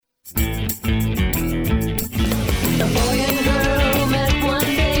A boy and girl met one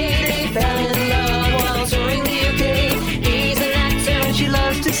day. They fell in love while touring the UK. He's an actor and she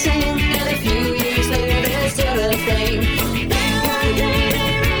loves to sing. And a few years later they're still a thing. Then one day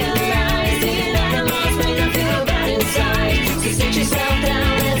they realize the animals make them feel bad inside. So sit yourself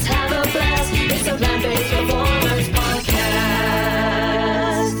down, let's have a blast. It's a Plant-Based Performers podcast.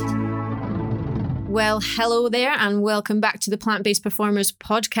 Well, hello there and welcome back to the Plant-Based Performers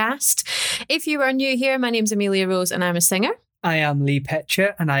podcast. If you are new here, my name's Amelia Rose and I'm a singer. I am Lee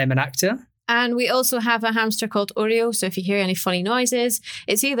Petcher and I am an actor. And we also have a hamster called Oreo, so if you hear any funny noises,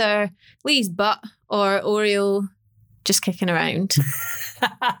 it's either Lee's butt or Oreo just kicking around.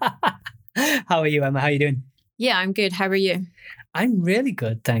 How are you, Emma? How are you doing? Yeah, I'm good. How are you? I'm really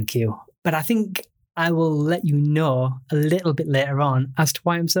good, thank you. But I think I will let you know a little bit later on as to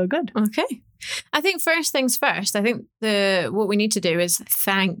why I'm so good. Okay. I think first things first, I think what we need to do is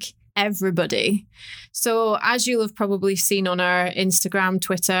thank everybody. So as you'll have probably seen on our Instagram,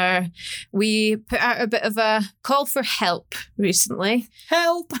 Twitter, we put out a bit of a call for help recently.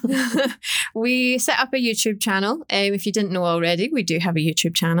 Help! We set up a YouTube channel. If you didn't know already, we do have a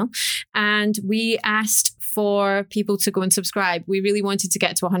YouTube channel. And we asked for people to go and subscribe. We really wanted to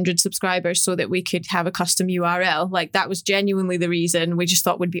get to 100 subscribers so that we could have a custom URL. Like, that was genuinely the reason. We just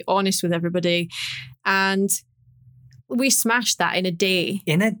thought we'd be honest with everybody. And we smashed that in a day.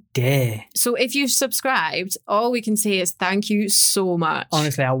 In a day. So if you've subscribed, all we can say is thank you so much.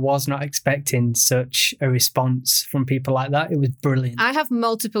 Honestly, I was not expecting such a response from people like that. It was brilliant. I have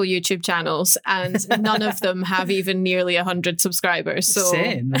multiple YouTube channels and none of them have even nearly 100 subscribers. So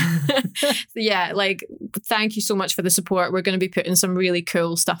Same. yeah, like, thank you so much for the support. We're going to be putting some really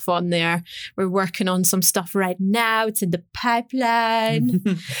cool stuff on there. We're working on some stuff right now. It's in the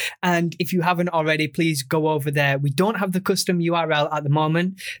pipeline. And if you haven't already, please go over there. We don't have the custom URL at the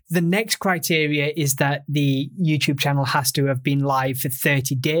moment. The next criteria is that the YouTube channel has to have been live for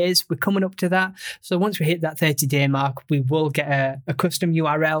 30 days. We're coming up to that. So once we hit that 30-day mark, we will get a custom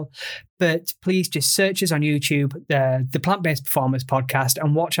URL. But please just search us on YouTube, the Plant-Based Performers podcast,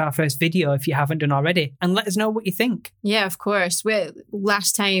 and watch our first video if you haven't done already. And let us know what you think. Yeah, of course.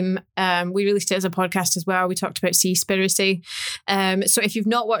 Last time we released it as a podcast as well. We talked about Seaspiracy. So if you've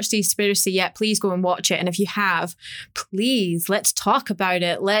not watched Seaspiracy yet, please go and watch it. And if you have, please, let's talk about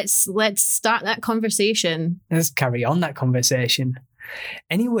it. Let's start that conversation. Let's carry on that conversation.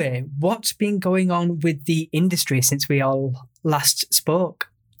 Anyway, what's been going on with the industry since we all last spoke?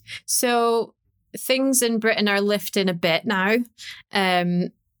 So things in Britain are lifting a bit now.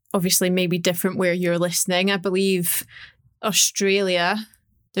 Obviously, maybe different where you're listening. I believe Australia,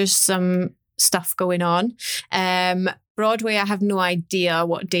 there's some stuff going on. Broadway, I have no idea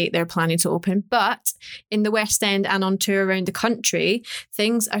what date they're planning to open. But in the West End and on tour around the country,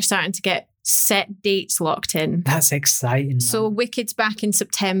 things are starting to get set dates locked in. That's exciting, man. So Wicked's back in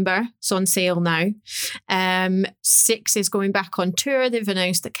September. It's on sale now. Six is going back on tour. They've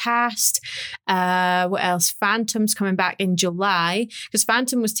announced the cast. What else? Phantom's coming back in July, because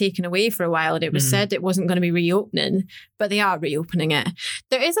Phantom was taken away for a while and it was said it wasn't going to be reopening, but they are reopening it.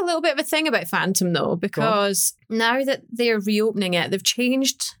 There is a little bit of a thing about Phantom though, because now that they're reopening it, they've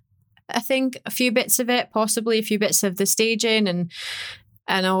changed, I think, a few bits of it, possibly a few bits of the staging and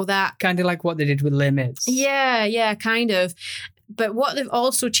all that. Kind of like what they did with Les Mis. Yeah, kind of. But what they've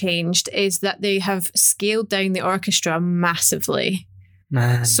also changed is that they have scaled down the orchestra massively.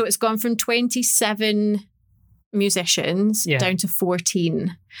 Man. So it's gone from 27 musicians down to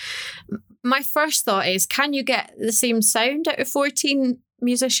 14. My first thought is, can you get the same sound out of 14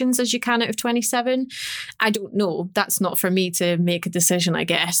 musicians as you can out of 27? I don't know. That's not for me to make a decision, I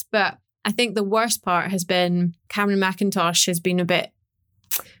guess. But I think the worst part has been Cameron McIntosh has been a bit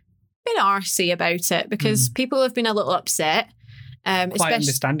arsey about it, because people have been a little upset. Quite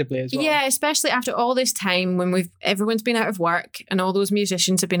understandably as well. Yeah, especially after all this time when everyone's been out of work and all those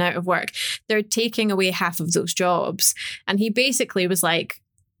musicians have been out of work. They're taking away half of those jobs. And he basically was like,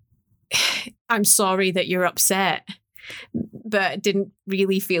 I'm sorry that you're upset, but didn't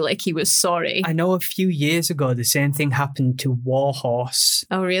really feel like he was sorry. I know a few years ago, the same thing happened to Warhorse.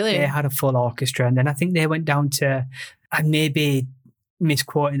 Oh, really? They had a full orchestra, and then I think they went down to, I may be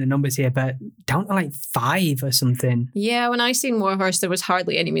misquoting the numbers here, but down to like 5 or something. Yeah, when I seen Warhorse, there was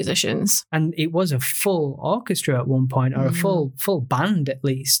hardly any musicians. And it was a full orchestra at one point, or a full band at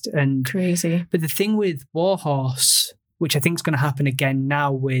least. And crazy. But the thing with Warhorse, which I think is going to happen again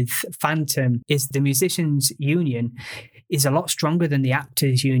now with Phantom, is the musicians' union is a lot stronger than the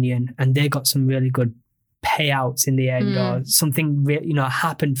actors' union, and they got some really good payouts in the end, or something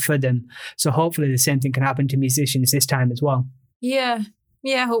happened for them. So hopefully the same thing can happen to musicians this time as well. Yeah,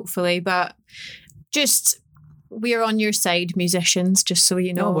 Yeah, hopefully. But just, we're on your side, musicians, just so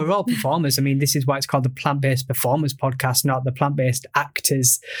you know. No, we're all performers. I mean, this is why it's called the Plant-Based Performers Podcast, not the Plant-Based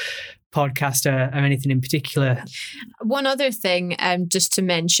Actors Podcast or anything in particular. One other thing just to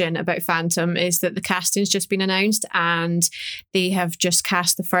mention about Phantom is that the casting's just been announced and they have just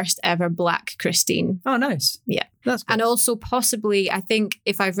cast the first ever Black Christine. Oh, nice. Yeah. That's good. And also possibly, I think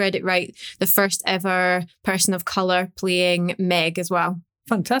if I've read it right, the first ever person of colour playing Meg as well.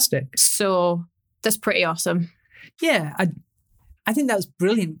 Fantastic. So that's pretty awesome. Yeah, I think that's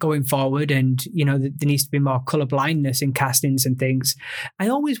brilliant going forward, and there needs to be more colour blindness in castings and things. I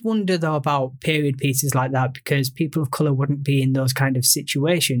always wonder though about period pieces like that because people of colour wouldn't be in those kind of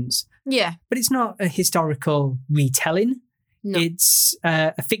situations. Yeah. But it's not a historical retelling. No. It's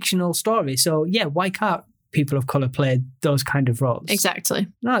a fictional story. So yeah, why can't people of colour play those kind of roles? Exactly.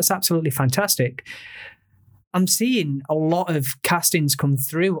 No, it's absolutely fantastic. I'm seeing a lot of castings come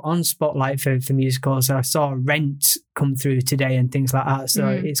through on Spotlight for musicals. I saw Rent come through today and things like that. So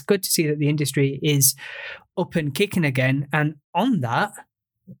it's good to see that the industry is up and kicking again. And on that,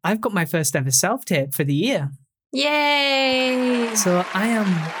 I've got my first ever self-tape for the year. Yay! So I am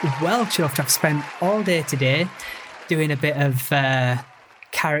well chuffed. I've spent all day today doing a bit of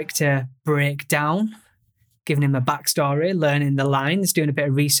character breakdown, giving him a backstory, learning the lines, doing a bit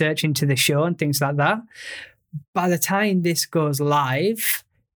of research into the show and things like that. By the time this goes live,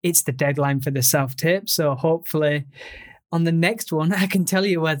 it's the deadline for the self-tape. So hopefully on the next one, I can tell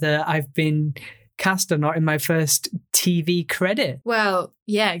you whether I've been cast or not in my first TV credit. Well,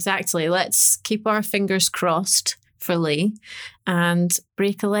 yeah, exactly. Let's keep our fingers crossed for Lee and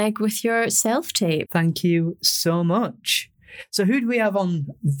break a leg with your self-tape. Thank you so much. So who do we have on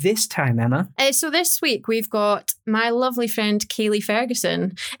this time, Emma? So this week we've got my lovely friend Kaylee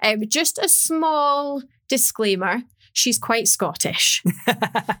Ferguson. Just a small disclaimer, she's quite Scottish.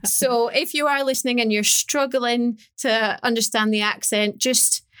 So if you are listening and you're struggling to understand the accent,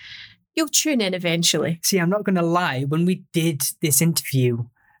 you'll tune in eventually. See, I'm not going to lie. When we did this interview,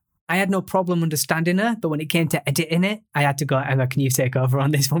 I had no problem understanding her, but when it came to editing it, I had to go, Emma, can you take over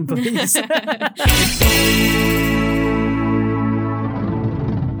on this one, please?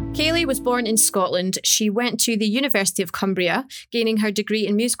 Kaylee was born in Scotland. She went to the University of Cumbria, gaining her degree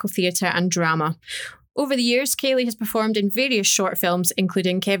in musical theatre and drama. Over the years, Kaylee has performed in various short films,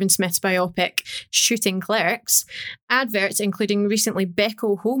 including Kevin Smith's biopic Shooting Clerks, adverts including recently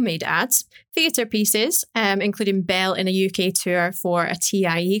Becco homemade ads, theatre pieces, including Belle in a UK tour for a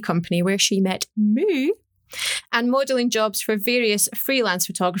TIE company where she met Moo, and modelling jobs for various freelance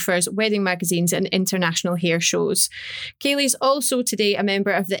photographers, wedding magazines and international hair shows. Kaylee's also today a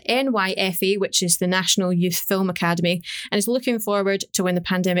member of the NYFA, which is the National Youth Film Academy, and is looking forward to when the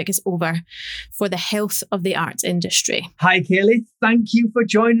pandemic is over for the health of the arts industry. Hi, Kaylee. Thank you for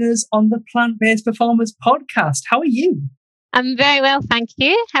joining us on the Plant-Based Performers Podcast. How are you? I'm very well, thank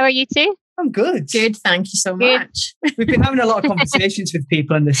you. How are you two? I'm good. Good, thank you so much. We've been having a lot of conversations with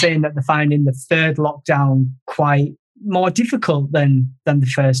people and they're saying that they're finding the third lockdown quite more difficult than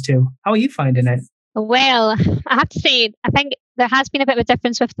the first two. How are you finding it? Well, I have to say, I think there has been a bit of a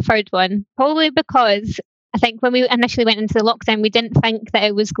difference with the third one, probably because I think when we initially went into the lockdown, we didn't think that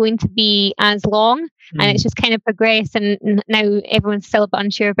it was going to be as long, and it's just kind of progressed, and now everyone's still a bit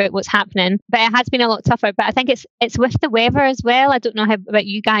unsure about what's happening. But it has been a lot tougher. But I think it's with the weather as well. I don't know how about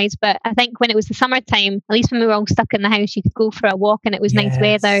you guys, but I think when it was the summertime, at least when we were all stuck in the house, you could go for a walk and it was nice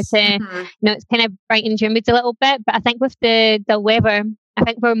weather to, it's kind of brightened your mood a little bit. But I think with the weather, I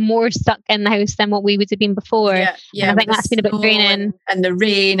think we're more stuck in the house than what we would have been before. Yeah, and I think that's been a bit draining. And the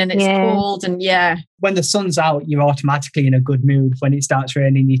rain and it's cold and When the sun's out, you're automatically in a good mood. When it starts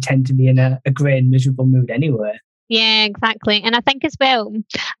raining, you tend to be in a grey and miserable mood anyway. Yeah, exactly. And I think as well,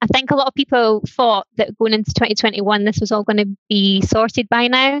 I think a lot of people thought that going into 2021, this was all going to be sorted by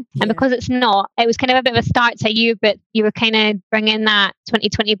now. Yeah. And because it's not, it was kind of a bit of a start to you, but you were kind of bringing that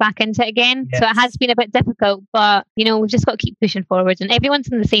 2020 back into it again. Yes. So it has been a bit difficult, but, we've just got to keep pushing forward and everyone's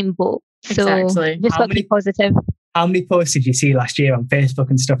in the same boat. So just got to be positive. How many posts did you see last year on Facebook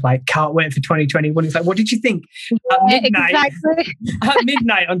and stuff like, can't wait for 2021? It's like, what did you think? At midnight, at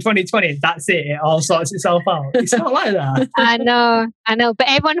midnight on 2020, that's it. It all sorts itself out. It's not like that. I know. But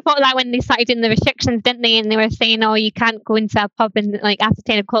everyone thought that when they started doing the restrictions, didn't they? And they were saying, oh, you can't go into a pub and after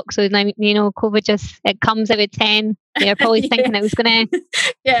 10 o'clock. So, COVID it comes out at 10. They're probably thinking it was going to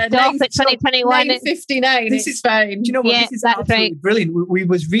stop at 2021. 9:59, it's fine. Do you know what? This is absolutely brilliant. We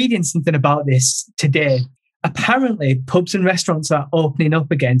was reading something about this today. Apparently, pubs and restaurants are opening up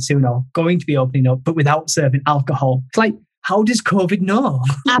again soon, or going to be opening up, but without serving alcohol. It's like, how does COVID know?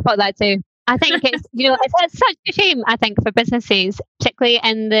 I thought that too. I think it's such a shame, I think, for businesses, particularly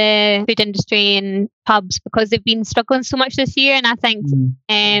in the food industry and pubs, because they've been struggling so much this year. And I think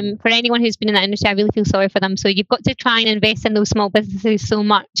for anyone who's been in that industry, I really feel sorry for them. So you've got to try and invest in those small businesses so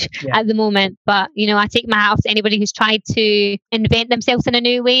much at the moment. But, I take my hat off to anybody who's tried to invent themselves in a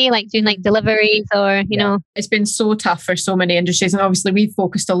new way, like doing like deliveries or, It's been so tough for so many industries. And obviously we've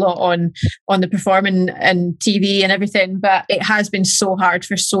focused a lot on the performing and TV and everything, but it has been so hard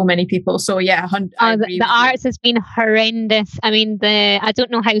for so many people. So yeah, the arts has been horrendous. I mean, I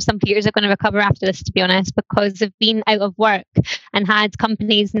don't know how some theatres are going to recover after this, to be honest, because they've been out of work and had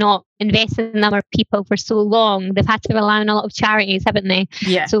companies not invest in them or people for so long. They've had to rely on a lot of charities, haven't they?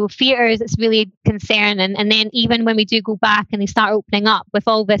 Yeah. So theatres, it's really concerning. And then even when we do go back and they start opening up with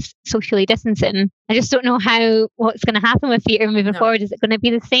all this socially distancing, I just don't know what's going to happen with theatre moving forward. Is it going to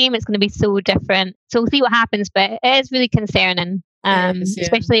be the same? It's going to be so different. So we'll see what happens, but it is really concerning.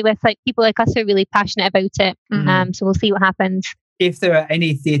 Especially with like people like us who are really passionate about it. So we'll see what happens. If there are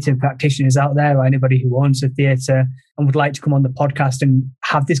any theatre practitioners out there or anybody who owns a theatre and would like to come on the podcast and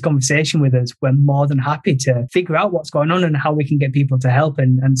have this conversation with us, we're more than happy to figure out what's going on and how we can get people to help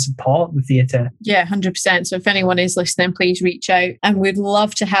and support the theatre. Yeah, 100%. So if anyone is listening, please reach out and we'd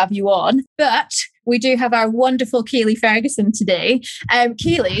love to have you on. But we do have our wonderful Kaylee Ferguson today.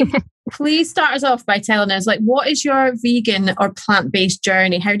 Kaylee, please start us off by telling us, what is your vegan or plant-based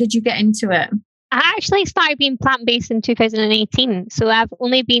journey? How did you get into it? I actually started being plant-based in 2018. So I've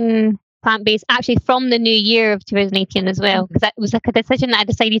only been plant-based actually from the new year of 2018 as well, because that was like a decision that I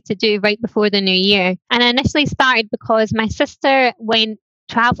decided to do right before the new year. And I initially started because my sister went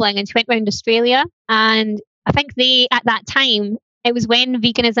travelling and she went around Australia. And I think at that time, it was when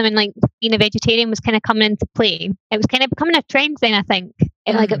veganism and being a vegetarian was kind of coming into play. It was kind of becoming a trend then, I think.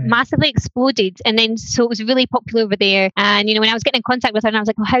 It massively exploded. And then, so it was really popular over there. And, when I was getting in contact with her and I was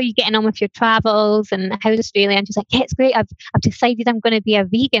like, well, how are you getting on with your travels? And how's Australia? And she's like, yeah, it's great. I've decided I'm going to be a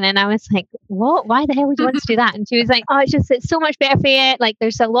vegan. And I was like, what? Why the hell would you want to do that? And she was like, oh, it's so much better for you.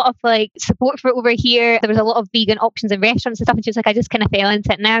 There's a lot of support for it over here. There was a lot of vegan options in restaurants and stuff. And she was like, I just kind of fell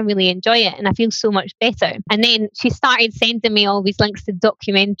into it. Now I really enjoy it. And I feel so much better. And then she started sending me all these links to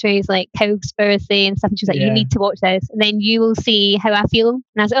documentaries like Cowspiracy and stuff. And she was like, you need to watch this. And then you will see how I feel. And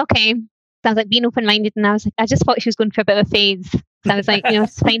I was like, okay. So I was like being open-minded, and I was like, I just thought she was going through a bit of a phase. So I was like,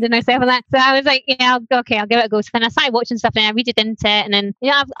 finding herself and that. So I was like, yeah, I'll give it a go. So then I started watching stuff and I read it into it. And then,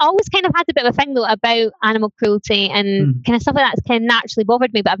 I've always kind of had a bit of a thing though about animal cruelty and kind of stuff like that's kind of naturally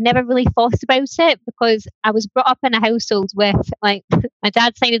bothered me, but I've never really thought about it because I was brought up in a household with my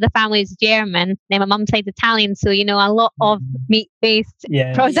dad's side of the family is German, then my mum's side is Italian. So, a lot of meat-based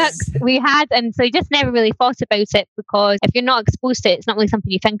products we had. And so I just never really thought about it because if you're not exposed to it, it's not really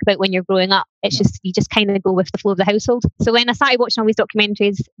something you think about when you're growing up. It's just, you just kind of go with the flow of the household. So when I started watching all these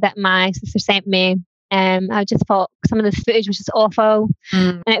documentaries that my sister sent me, I just thought some of the footage was just awful.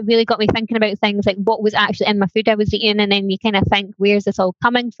 And it really got me thinking about things like what was actually in my food I was eating. And then you kind of think, where's this all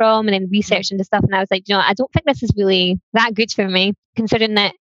coming from? And then researching the stuff. And I was like, I don't think this is really that good for me, considering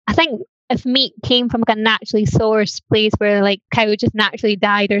that I think if meat came from a naturally sourced place where cow just naturally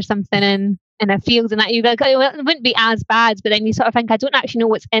died or something in a field and that, you it wouldn't be as bad. But then you sort of think, I don't actually know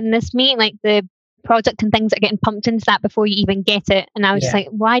what's in this meat, like the product and things that are getting pumped into that before you even get it. And I was just like,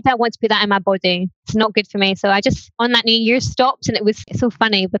 why do I want to put that in my body? It's not good for me. So I just, on that New Year, stopped. And it was so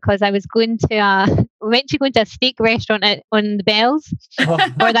funny because I was going to a steak restaurant on the Bells for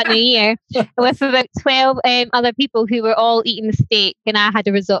that New Year with about 12 other people who were all eating steak, and I had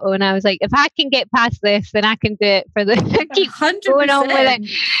a risotto. And I was like, if I can get past this, then I can do it for the keep 100%. going on with it.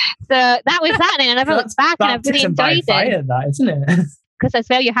 So that was that, and I never looked back, and I really enjoyed it. That, isn't it? Because as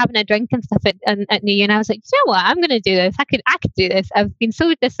well, you're having a drink and stuff at New Year, and I was like, you know what, I'm going to do this. I could do this. I've been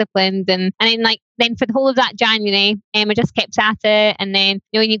so disciplined, and then for the whole of that January, I just kept at it. And then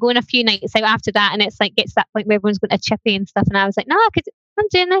when you go on a few nights out after that, and it's gets to that point where everyone's going to chippy and stuff, and I was like, no, I'm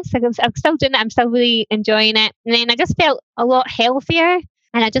doing this. I'm still doing it. I'm still really enjoying it. And then I just felt a lot healthier,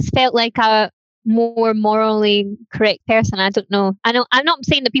 and I just felt like a more morally correct person. I don't know. I'm not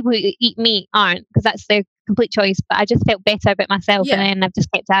saying that people who eat meat aren't, because that's their complete choice, but I just felt better about myself, and then I've just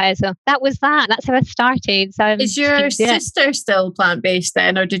kept at it. So that was that. That's how I started. So is your sister still plant-based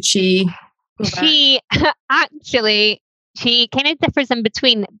then, or did she? She actually, she kind of differs in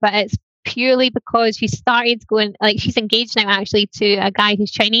between, but it's purely because she started going, she's engaged now actually to a guy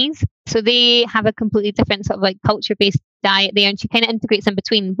who's Chinese. So they have a completely different sort of culture-based diet there, and she kind of integrates in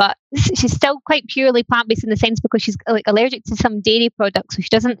between, but she's still quite purely plant-based in the sense because she's allergic to some dairy products, so she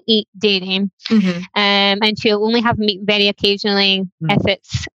doesn't eat dairy. And she'll only have meat very occasionally if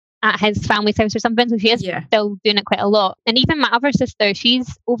it's at his family's house or something. So she is Yeah. still doing it quite a lot. And even my other sister,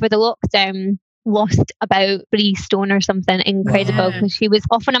 she's over the lockdown lost about 3 stone or something incredible, Yeah. because she was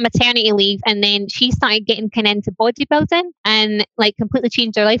off on a maternity leave, and then she started getting kind of into bodybuilding and like completely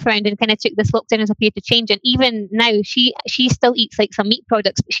changed her life around, and kind of took this lockdown as a period to change. And even now she still eats like some meat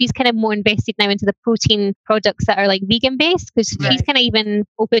products, but she's kind of more invested now into the protein products that are like vegan based, because she's Right. kind of even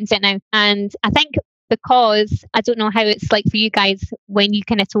open to it now. And I think because I don't know how it's like for you guys when you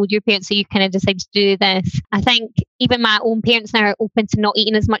kind of told your parents that you kind of decided to do this. I think even my own parents now are open to not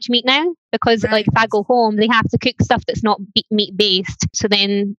eating as much meat now, because like if I go home, they have to cook stuff that's not meat based. So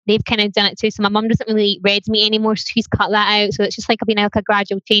then they've kind of done it too. So my mum doesn't really eat red meat anymore, so she's cut that out. So it's just like been like a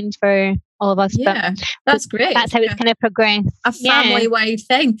gradual change for all of us. Yeah, that's great. That's how it's kind of progressed. A family-wide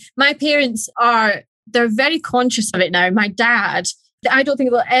thing. My parents they're very conscious of it now. My dad, I don't think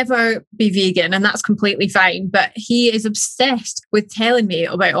he'll ever be vegan, and that's completely fine. But he is obsessed with telling me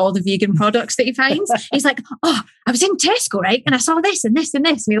about all the vegan products that he finds. He's like, oh, I was in Tesco, right? And I saw this and this and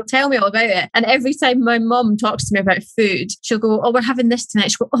this. And he'll tell me all about it. And every time my mum talks to me about food, she'll go, oh, we're having this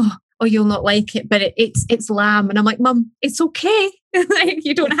tonight. She'll go, oh, you'll not like it, but it's lamb. And I'm like, Mum, it's okay. Like,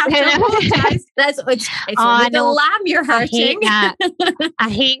 you don't have to apologize. It's only the lamb you're hurting. I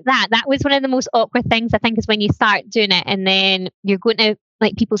hate that. That was one of the most awkward things, I think, is when you start doing it and then you're going to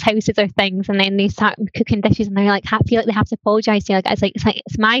like people's houses or things, and then they start cooking dishes and they're like, feel like they have to apologize to you.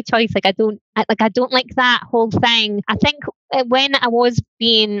 It's my choice. I don't like that whole thing. I think when I was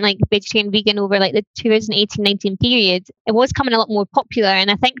being like vegetarian vegan over like the 2018-19 period, it was coming a lot more popular,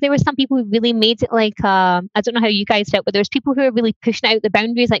 and I think there were some people who really made it like I don't know how you guys felt, but there was people who were really pushing out the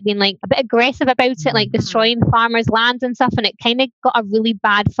boundaries, like being like a bit aggressive about it, like destroying farmers' lands and stuff, and it kind of got a really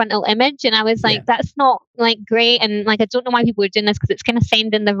bad frontal image, and I was like, that's not like great, and like I don't know why people are doing this, because it's kind of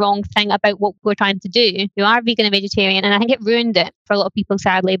sending the wrong thing about what we're trying to do. You are vegan and vegetarian, and I think it ruined it for a lot of people,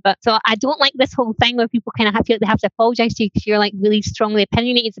 sadly. But so I don't like this whole thing where people kind of feel like they have to apologize to you because you're like really strongly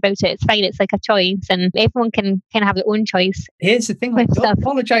opinionated about it. It's fine. It's like a choice, and everyone can kind of have their own choice. Here's the thing: like, don't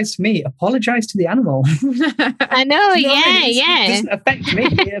apologize to me. Apologize to the animal. I know. It doesn't affect me.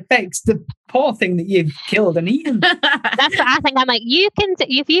 It affects the poor thing that you've killed and eaten. That's what I think. I'm like, you can,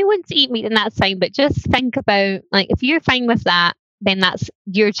 if you want to eat meat, then that's fine. But just think about, like, if you're fine with that, then that's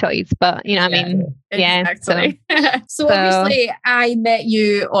your choice. But you know what I mean? Exactly. So obviously I met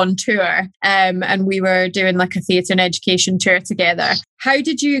you on tour, and we were doing like a theatre and education tour together. How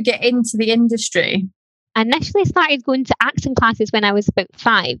did you get into the industry? I initially started going to acting classes when I was about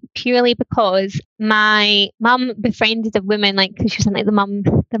 5, purely because my mum befriended a woman, like, because she was in like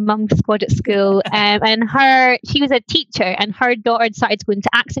the mum squad at school, and she was a teacher, and her daughter had started going to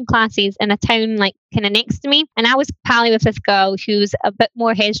acting classes in a town like kind of next to me, and I was pally with this girl. She was a bit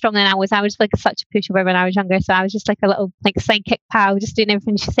more headstrong than I was. I was like such a pushover when I was younger, so I was just like a little like sidekick pal, just doing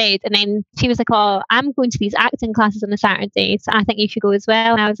everything she said. And then she was like, oh, I'm going to these acting classes on a Saturday, so I think you should go as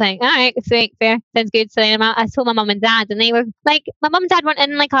well. And I was like, all right, sweet, fair, sounds good. So then I told my mum and dad, and they were like, my mum and dad weren't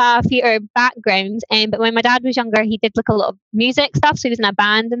in like a theatre background, but when my dad was younger, he did like a lot of music stuff, so he was in a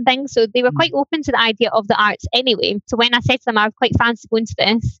band and things, so they were quite open to the idea of the arts anyway. So when I said to them I was quite fancy going to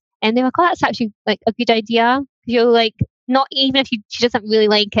this, and they were like, oh, that's actually like a good idea. You'll like, not even if she doesn't really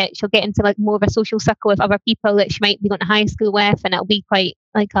like it, she'll get into like more of a social circle with other people that she might be going to high school with, and it'll be quite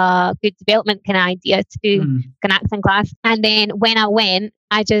like a good development kind of idea to do an acting class. And then when I went,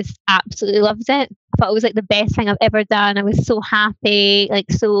 I just absolutely loved it. I thought it was like the best thing I've ever done. I was so happy,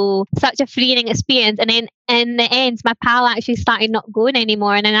 such a freeing experience. And then in the end, my pal actually started not going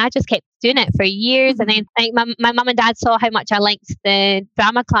anymore, and then I just kept doing it for years. And then like my mum and dad saw how much I liked the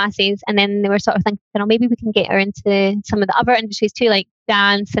drama classes, and then they were sort of thinking, oh, maybe we can get her into some of the other industries too, like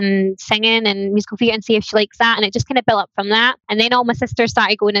dance and singing and musical theatre, and see if she likes that. And it just kind of built up from that. And then all my sisters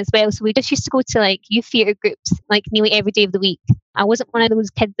started going as well, so we just used to go to like youth theatre groups like nearly every day of the week. I wasn't one of those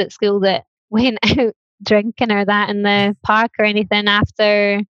kids at school that went out drinking or that in the park or anything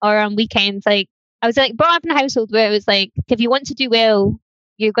after or on weekends. Like, I was like brought up in a household where it was like, if you want to do well,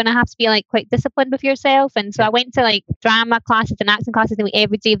 you're going to have to be like quite disciplined with yourself. And so I went to like drama classes and acting classes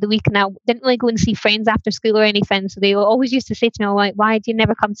every day of the week, and I didn't really go and see friends after school or anything. So they always used to say to me, like, why do you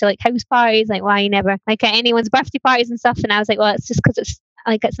never come to like house parties? Like, why you never like at anyone's birthday parties and stuff? And I was like, well, it's just because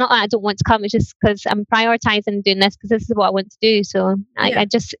it's not that I don't want to come, it's just because I'm prioritizing doing this because this is what I want to do. So I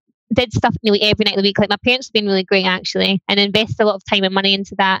just did stuff nearly every night of the week. Like, my parents have been really great actually, and invested a lot of time and money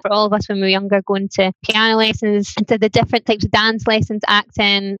into that for all of us when we were younger, going to piano lessons, into the different types of dance lessons,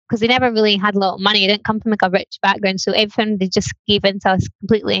 acting, because they never really had a lot of money. They didn't come from like a rich background, so everything they just gave into us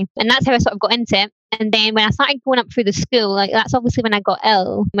completely. And that's how I sort of got into it. And then when I started going up through the school, like that's obviously when I got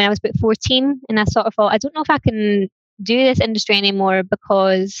ill when I was about 14, and I sort of thought, I don't know if I can do this industry anymore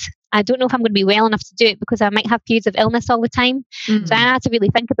because I don't know if I'm going to be well enough to do it, because I might have periods of illness all the time. Mm. So I had to really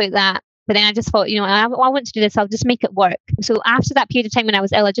think about that. But then I just thought, I want to do this, I'll just make it work. So after that period of time when I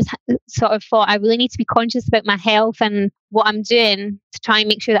was ill, I just sort of thought I really need to be conscious about my health and what I'm doing to try and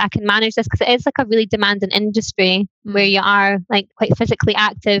make sure that I can manage this, because it is like a really demanding industry where you are like quite physically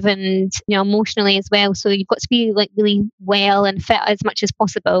active and emotionally as well. So you've got to be like really well and fit as much as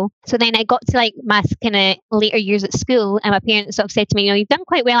possible. So then I got to like my kind of later years at school, and my parents sort of said to me, you've done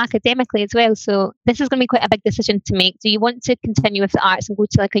quite well academically as well, so this is going to be quite a big decision to make. Do you want to continue with the arts and go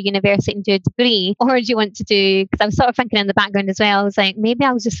to like a university and do a degree, or do you want to do, because I was sort of thinking in the background as well, I was like, maybe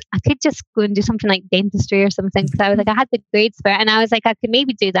I could just go and do something like dentistry or something, because I was like, I had the grades for it, and I was like, I could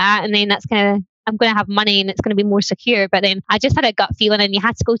maybe do that, and then that's kind of, I'm going to have money and it's going to be more secure. But then I just had a gut feeling, and you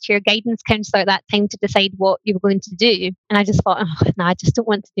had to go to your guidance counsellor at that time to decide what you were going to do. And I just thought, no, I just don't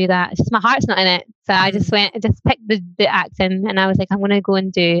want to do that. It's just my heart's not in it. So I just picked the acting, and I was like, I'm going to go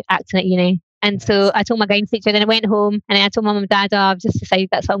and do acting at uni. And so I told my guidance teacher, then I went home and I told my mum and dad, I've just decided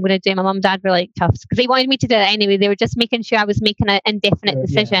that's what I'm going to do. My mum and dad were like tough, because they wanted me to do it anyway. They were just making sure I was making an indefinite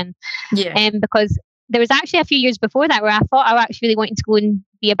decision. Yeah. Because there was actually a few years before that where I thought I actually really wanted to go and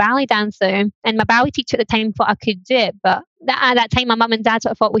be a ballet dancer, and my ballet teacher at the time thought I could do it, but at that time my mum and dad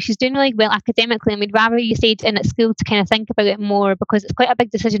sort of thought, well, she's doing really well academically, and we'd rather you stayed in at school to kind of think about it more, because it's quite a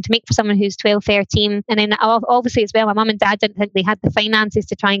big decision to make for someone who's 12, 13. And then obviously as well, my mum and dad didn't think they had the finances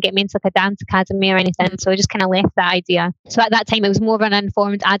to try and get me into like a dance academy or anything, so I just kind of left that idea. So at that time it was more of an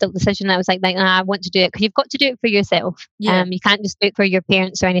informed adult decision. I was like, I want to do it, because you've got to do it for yourself. You can't just do it for your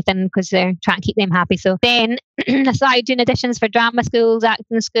parents or anything, because they're trying to keep them happy. So then I started doing auditions for drama schools, acting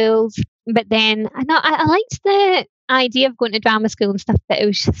schools, but then I liked the idea of going to drama school and stuff, but it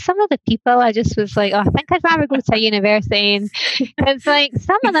was just some of the people, I just was like, I think I'd rather go to a university. And it's like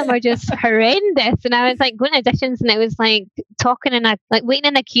some of them were just horrendous, and I was like going to auditions, and it was like talking in waiting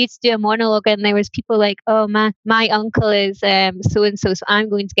in a queue to do a monologue, and there was people like, my uncle is so and so I'm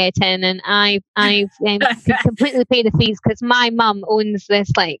going to get in, and I've completely pay the fees because my mum owns this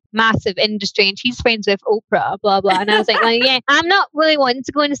like massive industry and she's friends with Oprah, blah blah. And I was like, yeah, I'm not really wanting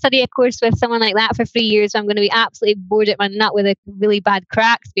to go and study a course with someone like that for 3 years. I'm going to be absolutely bored at my nut with a really bad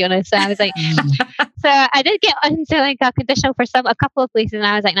crack, to be honest. So I was like, so I did get into like a conditional for a couple of places, and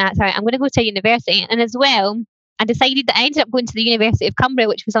I was like, nah, it's all right, I'm going to go to university. And as well, I decided that I ended up going to the University of Cumbria,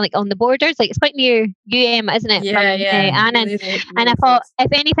 which was on the borders. Like, it's quite near isn't it? Annan. And I thought,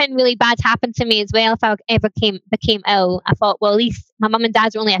 if anything really bad happened to me as well, if I ever became ill, I thought, well, at least my mum and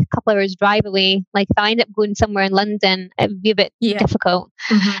dad's are only a couple hours drive away. Like, if I end up going somewhere in London, it would be a bit difficult.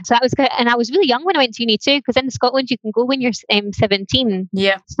 So that was good. And I was really young when I went to uni too, because in Scotland you can go when you're 17.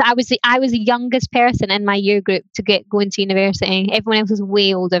 Yeah. So I was the youngest person in my year group to going to university. Everyone else was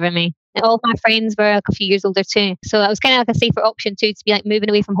way older than me. And all my friends were like a few years older too. So that was kind of like a safer option too, to be like moving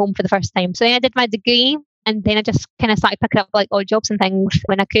away from home for the first time. So then I did my degree, and then I just kind of started picking up like odd jobs and things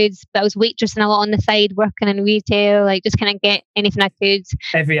when I could. But I was waitressing a lot on the side, working in retail, like just kind of get anything I could.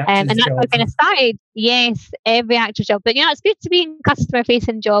 Every actor's and that's job. how I kind of started. Yes, every actor's job. But it's good to be in customer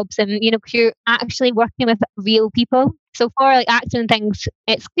facing jobs, and you're actually working with real people. So for like acting and things,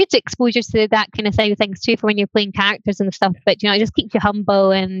 it's good to expose you to that kind of side of things too, for when you're playing characters and stuff. But it just keeps you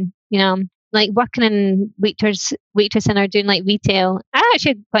humble, and like working in waitressing or doing like retail, I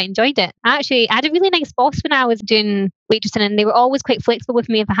actually quite enjoyed it. I had a really nice boss when I was doing waitressing, and they were always quite flexible with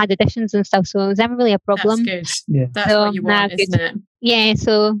me if I had auditions and stuff, so it was never really a problem. That's good. Yeah. That's what you want, isn't it? Yeah,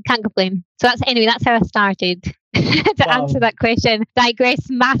 so can't complain. So that's how I started. To answer that question, digress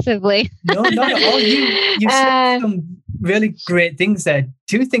massively. No, not at all. You said some really great things there.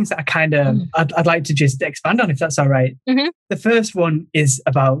 Two things that I kind of I'd like to just expand on, if that's all right. The first one is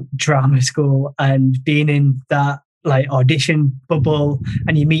about drama school and being in that like audition bubble,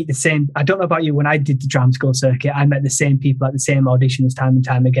 and you meet the same. I don't know about you, when I did the drama school circuit, I met the same people at the same auditions time and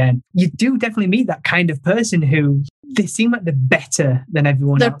time again. You do definitely meet that kind of person who they seem like they're better than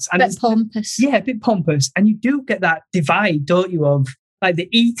everyone else. And a bit pompous. Yeah, a bit pompous. And you do get that divide, don't you, of like the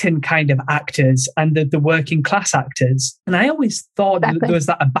Eton kind of actors and the working class actors. And I always thought there was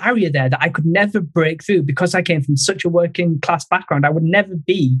a barrier there that I could never break through, because I came from such a working class background. I would never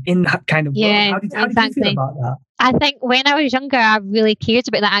be in that kind of world. How did you feel about that? I think when I was younger, I really cared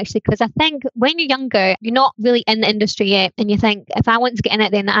about that actually, because I think when you're younger, you're not really in the industry yet, and you think, if I want to get in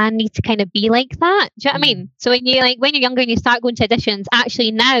it, then I need to kind of be like that. Do you know what I mean? So when you're younger and you start going to auditions,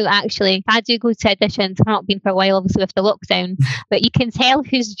 if I do go to auditions, I've not been for a while, obviously with the lockdown, but you can tell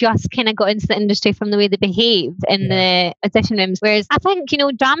who's just kind of got into the industry from the way they behave in the audition rooms. Whereas I think,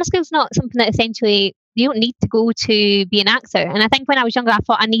 drama school's not something that essentially you don't need to go to be an actor. And I think when I was younger, I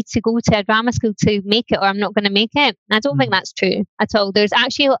thought I need to go to a drama school to make it, or I'm not going to make it. And I don't think that's true at all. There's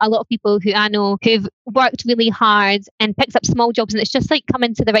actually a lot of people who I know who've worked really hard and picked up small jobs, and it's just like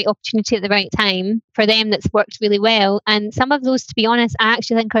coming to the right opportunity at the right time for them that's worked really well. And some of those, to be honest, I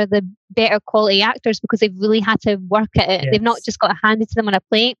actually think are the better quality actors because they've really had to work at it. They've not just got it handed to them on a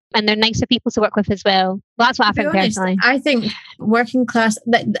plate, and they're nicer people to work with as well. That's what I think personally. I think working class,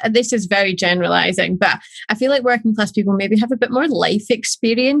 this is very generalizing, but I feel like working class people maybe have a bit more life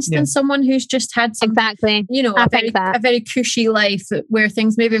experience than someone who's just had some, a very cushy life where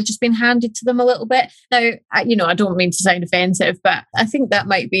things maybe have just been handed to them a little bit. Now, I don't mean to sound offensive, but I think that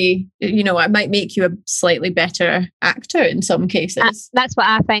might be, it might make you a slightly better actor in some cases. That's what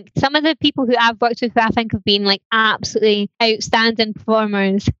I think. Some of the people who I've worked with who I think have been like absolutely outstanding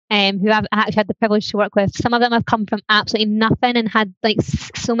performers, who I've actually had the privilege to work with, some of them have come from absolutely nothing and had like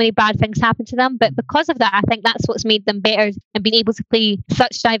so many bad things happen to them. But because of that, I think that's what's made them better and been able to play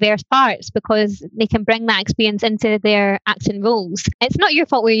such diverse parts, because they can bring that experience into their acting roles. It's not your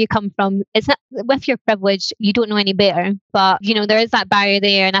fault where you come from. It's not, with your privilege, you don't know any better. But, there is that barrier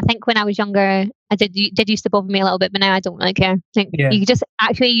there. And I think when I was younger, I did used to bother me a little bit, but now I don't really care. You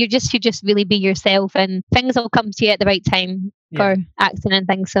just really be yourself, and things will come to you at the right time for acting and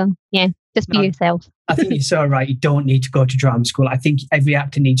things. So just be yourself. I think you're so right. You don't need to go to drama school. I think every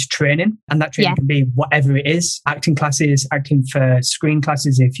actor needs training, and that training can be whatever it is. Acting classes, acting for screen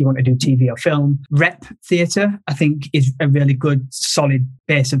classes if you want to do TV or film. Rep theatre, I think, is a really good, solid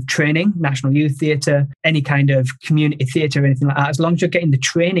base of training. National Youth Theatre, any kind of community theatre or anything like that. As long as you're getting the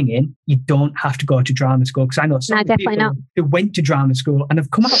training in, you don't have to go to drama school. Because I know some people who went to drama school and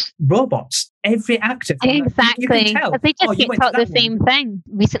have come out robots. Every actor. Exactly. Because they just get taught the same thing.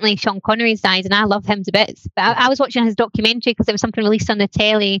 Recently, Sean Connery's died, and I love him to bits. But I was watching his documentary because there was something released on the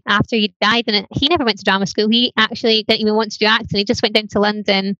telly after he died, and he never went to drama school. He actually didn't even want to do acting. He just went down to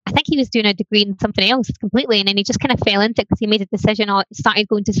London. I think he was doing a degree in something else completely, and then he just kind of fell into it because he made a decision or started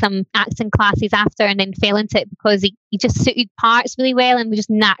going to some acting classes after, and then fell into it because he just suited parts really well and was just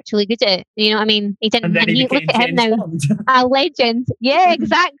naturally good at it. You know what I mean? He didn't. And he look at him now, a legend. Yeah,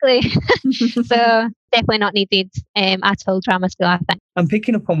 exactly. So definitely not needed at all, drama school, I think. I'm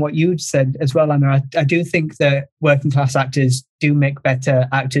picking up on what you've said as well, Anna. I do think that working class actors do make better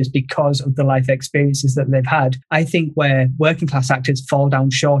actors because of the life experiences that they've had. I think where working class actors fall down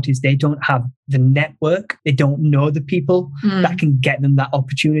short is they don't have the network. They don't know the people that can get them that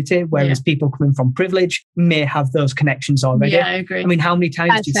opportunity, whereas people coming from privilege may have those connections already. Yeah, I agree. I mean, how many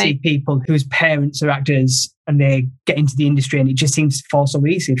times do you see people whose parents are actors and they get into the industry and it just seems to fall so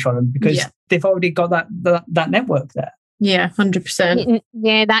easy for them because they've already got that network there. Yeah, 100%.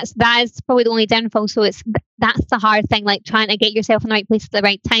 Yeah, that is probably the only downfall. So that's the hard thing, like trying to get yourself in the right place at the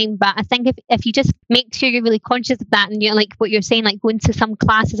right time. But I think if you just make sure you're really conscious of that, and you're like what you're saying, like going to some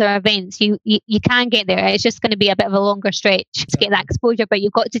classes or events, you can get there. It's just going to be a bit of a longer stretch to get that exposure, but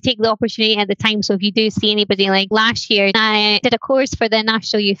you've got to take the opportunity at the time. So if you do see anybody, like last year, I did a course for the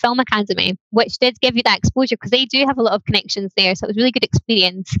National Youth Film Academy, which did give you that exposure because they do have a lot of connections there. So it was a really good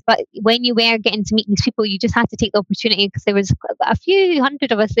experience. But when you were getting to meet these people, you just had to take the opportunity because there was a few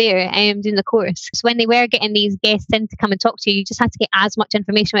hundred of us there doing the course. So when they were getting these guests in to come and talk to you, you just had to get as much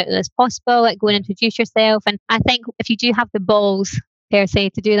information out as possible, like go and introduce yourself. And I think if you do have the balls per se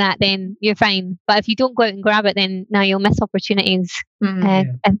to do that, then you're fine. But if you don't go out and grab it, then now you'll miss opportunities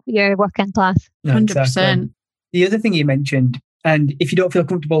if you're working class. 100%. Exactly. The other thing you mentioned, and if you don't feel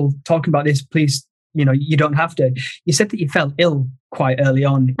comfortable talking about this, please, you don't have to. You said that you felt ill quite early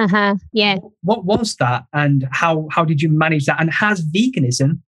on. Yeah. What was that, and how did you manage that? And has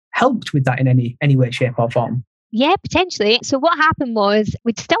veganism helped with that in any way, shape, or form? Yeah, potentially. So what happened was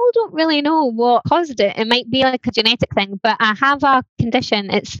we still don't really know what caused it. It might be like a genetic thing, but I have a condition.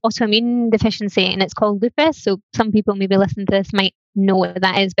 It's autoimmune deficiency, and it's called lupus. So some people maybe listening to this might know what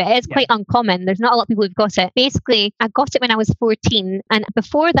that is, but it's quite uncommon. There's not a lot of people who've got it. Basically, I got it when I was 14, and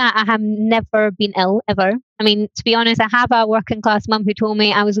before that I have never been ill, ever. I mean, to be honest, I have a working class mum who told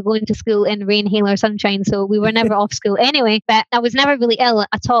me I was going to school in rain, hail or sunshine, so we were never off school anyway, but I was never really ill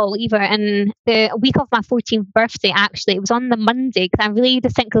at all either. And the week of my 14th birthday, actually, it was on the Monday, because I really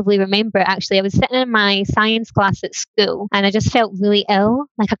distinctively remember it, actually. I was sitting in my science class at school and I just felt really ill.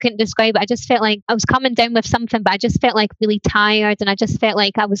 Like, I couldn't describe it. I just felt like I was coming down with something, but I just felt like really tired, and I just felt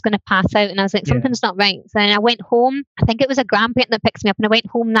like I was going to pass out, and I was like, something's not right. So then I went home. I think it was a grandparent that picked me up, and I went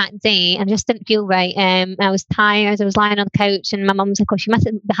home that day and just didn't feel right. I was tired. I was lying on the couch, and my mum's like, oh, she must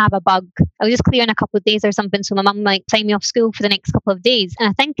have a bug. I was just clearing a couple of days or something, so my mum signed me off school for the next couple of days. And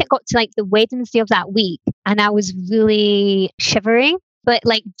I think it got to the Wednesday of that week, and I was really shivery. but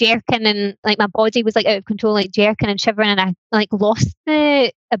like jerking, and like my body was like out of control, like jerking and shivering, and I like lost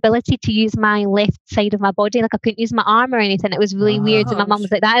the ability to use my left side of my body. Like I couldn't use my arm or anything. It was really weird. And my mum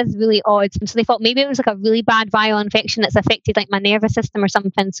was like, that is really odd. So they thought maybe it was like a really bad viral infection that's affected like my nervous system or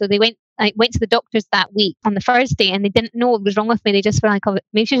something. So they went to the doctors that week on the Thursday, and they didn't know what was wrong with me. They just were like, oh,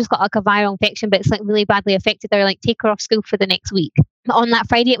 maybe she just got like a viral infection, but it's like really badly affected. They're like, take her off school for the next week. But on that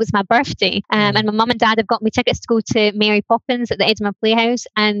Friday, it was my birthday, and my mum and dad have got me tickets to go to Mary Poppins at the Edinburgh Playhouse.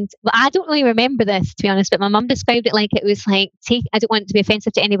 And I don't really remember this, to be honest, but my mum described it like it was like, I don't want it to be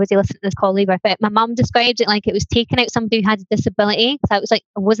offensive to anybody listening to this call either, but my mum described it like it was taking out somebody who had a disability. So I was like,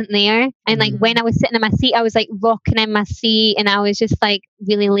 I wasn't there. And like when I was sitting in my seat, I was like rocking in my seat, and I was just like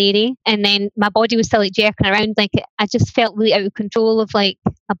really lady. And then my body was still like jerking around. Like I just felt really out of control of like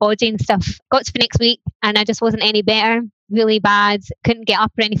my body and stuff. Got to the next week, and I just wasn't any better. Really bad, couldn't get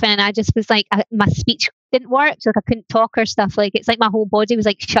up or anything, and I just was like, my speech didn't work, so like I couldn't talk or stuff. Like it's like my whole body was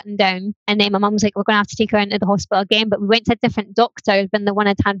like shutting down. And then my mum was like, we're gonna have to take her into the hospital again, but we went to a different doctor than the one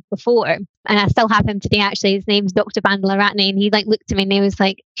I'd had before, and I still have him today actually. His name's Dr. Bandalaratne, and he like looked at me and he was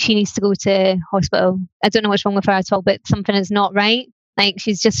like, she needs to go to hospital. I don't know what's wrong with her at all, but something is not right. Like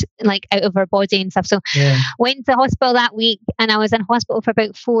she's just like out of her body and stuff. So went to hospital that week, and I was in hospital for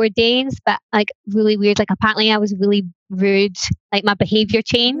about 4 days, but like really weird. Like apparently I was really rude, like my behaviour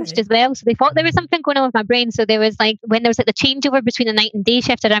changed as well. So they thought there was something going on with my brain. So there was like, when there was like the changeover between the night and day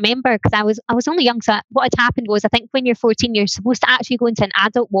shift, I remember, because I was only young. So what had happened was, I think when you're 14, you're supposed to actually go into an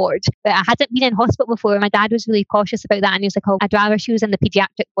adult ward. But I hadn't been in hospital before. My dad was really cautious about that. And he was like, oh, I'd rather she was in the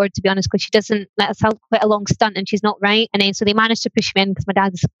paediatric ward, to be honest, because she doesn't let us have quite a long stunt and she's not right. And then so they managed to push me in, because my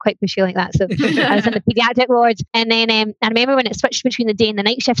dad's quite pushy like that. So I was in the paediatric ward. And then I remember when it switched between the day and the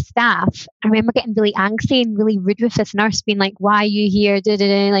night shift staff, I remember getting really angsty and really rude with this nurse, being like, why are you here?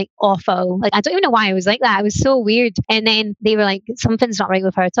 Like awful. Like I don't even know why I was like that. It was so weird. And then they were like, something's not right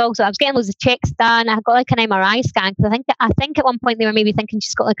with her at all. So I was getting loads of checks done. I got like an MRI scan, because I think at one point they were maybe thinking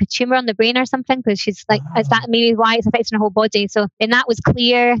she's got like a tumour on the brain or something, because she's like, is that maybe why it's affecting her whole body? So then that was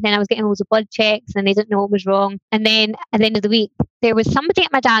clear. Then I was getting loads of blood checks, and they didn't know what was wrong. And then at the end of the week, there was somebody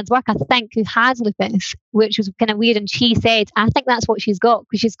at my dad's work, I think, who has lupus, which was kind of weird. And she said, I think that's what she's got,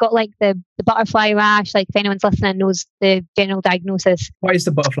 because she's got like the butterfly rash. Like if anyone's listening knows the general diagnosis. What is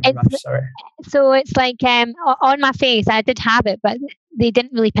the butterfly rash? Sorry. So it's like on my face, I did have it, but they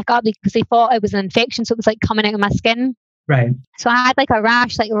didn't really pick up because they thought it was an infection. So it was like coming out of my skin. Right. So I had like a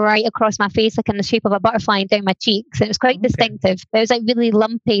rash like right across my face, like in the shape of a butterfly, and down my cheeks. It was quite distinctive, but it was like really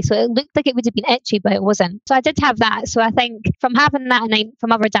lumpy. So it looked like it would have been itchy, but it wasn't. So I did have that. So I think from having that and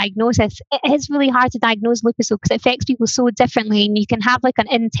from other diagnosis, it is really hard to diagnose lupus, because it affects people so differently. And you can have like an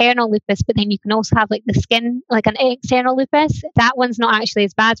internal lupus, but then you can also have like the skin, like an external lupus. That one's not actually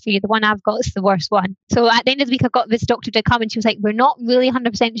as bad for you. The one I've got is the worst one. So at the end of the week, I got this doctor to come, and she was like, we're not really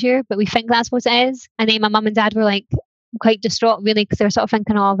 100% sure, but we think that's what it is. And then my mum and dad were like, quite distraught really, because they were sort of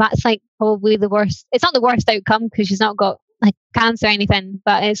thinking, oh, that's like probably the worst. It's not the worst outcome, because she's not got like cancer or anything,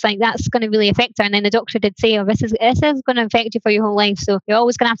 but it's like that's going to really affect her. And then the doctor did say, oh, this is going to affect you for your whole life, so you're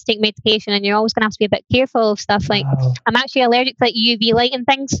always going to have to take medication, and you're always going to have to be a bit careful of stuff. Like I'm actually allergic to like UV light and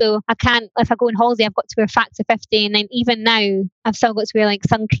things, so I can't, if I go on holiday, I've got to wear factor 50, and then even now I've still got to wear like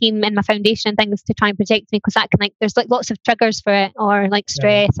sun cream in my foundation and things to try and protect me, because that can like, there's like lots of triggers for it, or like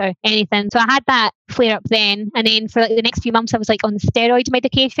stress or anything. So I had that flare up then, and then for like the next few months I was like on steroid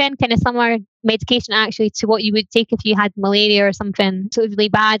medication, kind of similar medication actually to what you would take if you had malaria or something. So it was really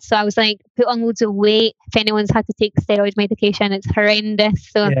bad. So I was like put on loads of weight. If anyone's had to take steroid medication, it's horrendous.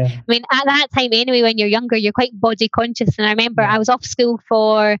 So I mean, at that time anyway, when you're younger, you're quite body conscious. And I remember I was off school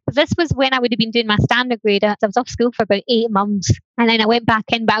this was when I would have been doing my standard grade. I was off school for about 8 months. And then I went back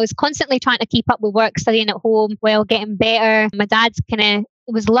in, but I was constantly trying to keep up with work, studying at home while getting better. My dad's kind of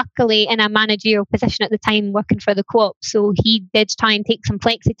was luckily in a managerial position at the time, working for the co-op, so he did try and take some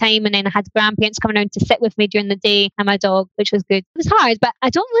flexi time, and then I had grandparents coming around to sit with me during the day, and my dog, which was good. It was hard, but I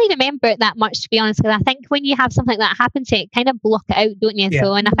don't really remember it that much, to be honest, because I think when you have something like that happen to it, kind of block it out, don't you?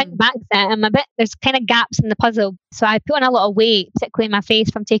 So, and I think back to it, there's kind of gaps in the puzzle. So I put on a lot of weight, particularly in my face,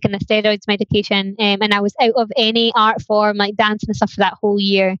 from taking the steroids medication, and I was out of any art form like dancing and stuff for that whole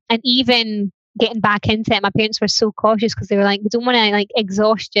year. And even getting back into it, my parents were so cautious, because they were like, we don't want to like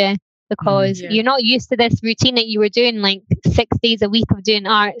exhaust you, because you're not used to this routine that you were doing like 6 days a week of doing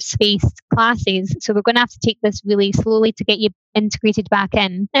arts-based classes, so we're going to have to take this really slowly to get you integrated back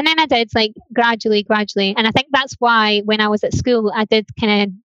in. And then I did, like gradually, and I think that's why when I was at school I did kind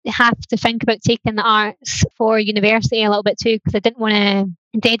of have to think about taking the arts for university a little bit too, because I didn't want to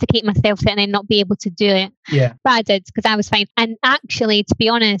dedicate myself to it and then not be able to do it. Yeah. But I did, because I was fine. And actually, to be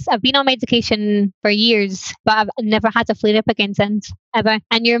honest, I've been on medication for years, but I've never had a flare up again since, ever.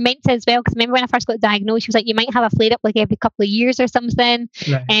 And you're meant to as well, because remember when I first got diagnosed, she was like, you might have a flare up like every couple of years or something.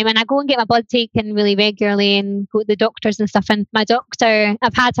 Right. And I go and get my blood taken really regularly and go to the doctors and stuff. And my doctor,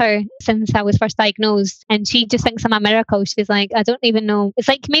 I've had her since I was first diagnosed, and she just thinks I'm a miracle. She's like, I don't even know. It's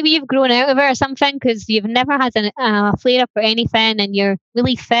like maybe you've grown out of it or something, because you've never had a flare up or anything, and you're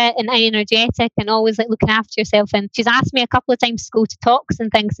really fit and energetic and always like looking after yourself. And she's asked me a couple of times to go to talks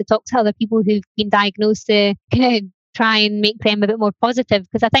and things, to talk to other people who've been diagnosed, to kind of try and make them a bit more positive.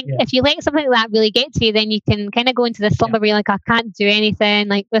 Because I think if you let something like that really get to you, then you can kind of go into this slumber where you're like, I can't do anything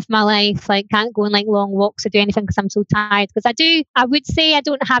like with my life, like can't go on like long walks or do anything because I'm so tired. Because I would say I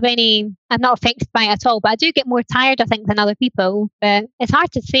don't have I'm not affected by it at all, but I do get more tired, I think, than other people. But it's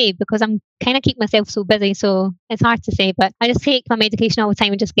hard to say because I'm kind of keep myself so busy, so it's hard to say. But I just take my medication all the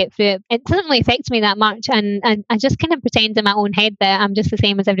time and just get through it. It doesn't really affect me that much, and I just kind of pretend in my own head that I'm just the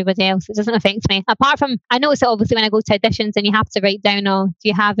same as everybody else. It doesn't affect me, apart from I notice it obviously when I go to auditions and you have to write down, oh, do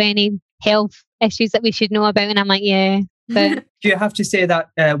you have any health issues that we should know about? And I'm like, yeah. But do you have to say that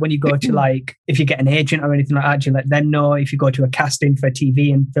when you go to, like, if you get an agent or anything like that, do you let them know if you go to a casting for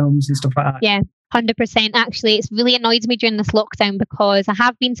TV and films and stuff like that? Yeah, 100%. Actually, it's really annoyed me during this lockdown because I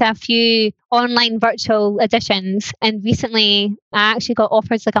have been to a few online virtual auditions, and recently I actually got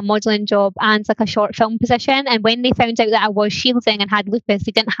offered like a modelling job and like a short film position. And when they found out that I was shielding and had lupus,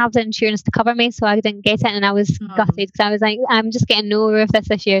 they didn't have the insurance to cover me, so I didn't get it, and I was gutted because I was like, I'm just getting nowhere with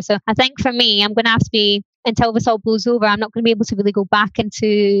this year. So I think for me, I'm going to have to be, until this all blows over, I'm not going to be able to really go back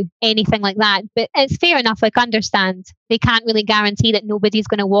into anything like that. But it's fair enough, like, understand they can't really guarantee that nobody's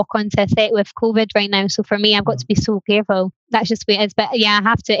going to walk onto a set with COVID right now. So for me, I've got to be so careful. That's just the way it is. But yeah, I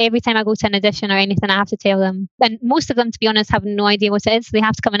have to, every time I go to an audition or anything, I have to tell them. And most of them, to be honest, have no idea what it is. So they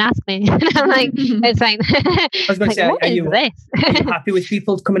have to come and ask me. And I'm like, it's fine. I was going to say, what are you happy with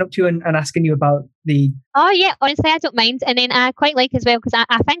people coming up to you and asking you about the... Oh yeah, honestly, I don't mind. And then I quite like as well, because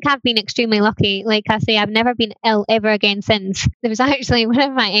I think I've been extremely lucky. Like I say, I've never been ill ever again since. There was actually one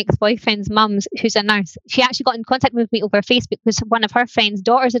of my ex-boyfriend's mums, who's a nurse. She actually got in contact with me over Facebook because one of her friends'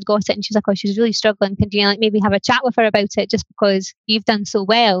 daughters had got it, and she's like, oh, she's really struggling. Can you like maybe have a chat with her about it, just because you've done so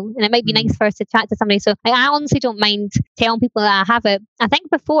well, and it might be nice for us to chat to somebody. So I honestly don't mind telling people that I have it. I think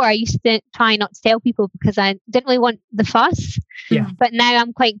before I used to try not to tell people because I didn't really want the fuss. Yeah. But now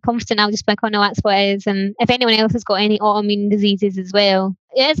I'm quite confident. I'll just be like, oh no, that's what it is. And if anyone else has got any autoimmune diseases as well,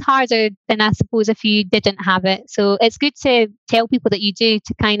 it is harder than I suppose if you didn't have it. So it's good to tell people that you do,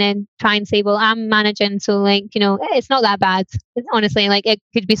 to kind of try and say, well, I'm managing, so like, you know, it's not that bad. Honestly, like, it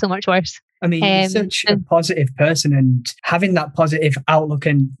could be so much worse. I mean, you're such a positive person, and having that positive outlook,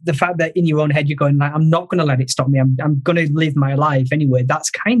 and the fact that in your own head you're going like, I'm not going to let it stop me. I'm going to live my life anyway. That's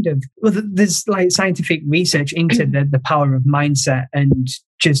kind of, well, there's like scientific research into the power of mindset and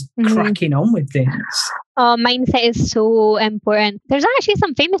just cracking on with things. Oh, mindset is so important. There's actually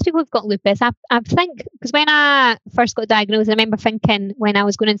some famous people who've got lupus. I think, because when I first got diagnosed, I remember thinking when I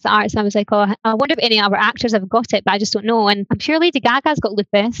was going into the arts, I was like, oh, I wonder if any other actors have got it, but I just don't know. And I'm sure Lady Gaga's got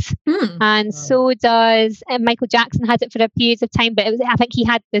lupus, and so does Michael Jackson. Has it for a period of time, but I think he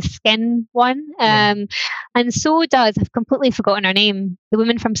had the skin one. And so does, I've completely forgotten her name, the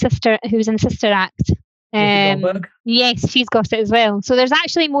woman from Sister, who's in Sister Act. Yes, she's got it as well. So there's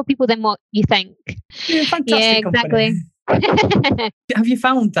actually more people than what you think. Yeah, fantastic. Yeah, exactly. Have you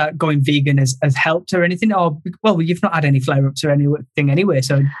found that going vegan has helped or anything? Or, well, you've not had any flare-ups or anything anyway,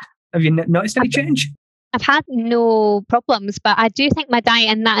 so have you noticed any change? I've had no problems, but I do think my diet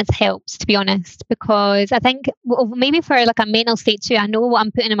and that has helped, to be honest, because I think maybe for like a mental state too, I know what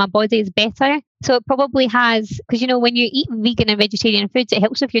I'm putting in my body is better. So it probably has, because, you know, when you eat vegan and vegetarian foods, it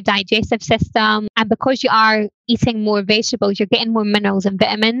helps with your digestive system. And because you are eating more vegetables, you're getting more minerals and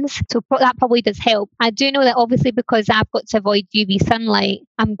vitamins. So that probably does help. I do know that obviously because I've got to avoid UV sunlight,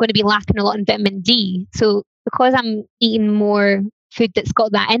 I'm going to be lacking a lot in vitamin D. So because I'm eating more food that's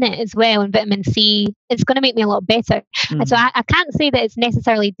got that in it as well, and vitamin C, it's going to make me a lot better. And so I can't say that it's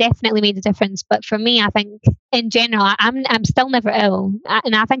necessarily definitely made a difference, but for me, I think in general, I'm still never ill,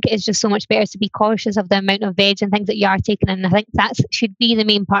 and I think it is just so much better to be cautious of the amount of veg and things that you are taking, and I think that should be the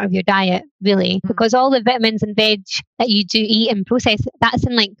main part of your diet, really, because all the vitamins and veg that you do eat and process, that's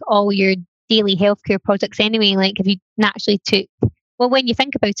in like all your daily healthcare products anyway. Like if you naturally took, well, when you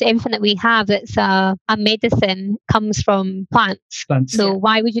think about it, everything that we have that's a medicine comes from plants. So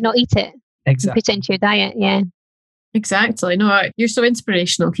why would you not eat it? Exactly. Put it into your diet, yeah. Exactly. No, you're so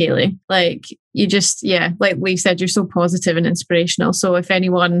inspirational, Kaylee. Like, you just, like we said, you're so positive and inspirational. So if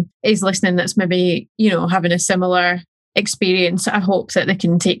anyone is listening that's maybe, you know, having a similar experience. I hope that they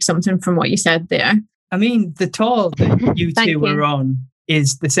can take something from what you said there. I mean, the tour that you Thank two were you. on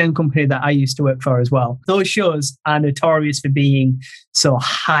is the same company that I used to work for as well. Those shows are notorious for being so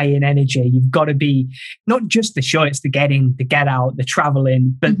high in energy. You've got to be, not just the show, it's the getting, the get out, the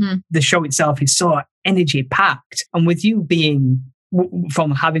traveling, but the show itself is so energy packed. And with you being,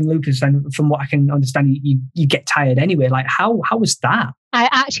 from having lupus and from what I can understand, you get tired anyway. Like, how was that? I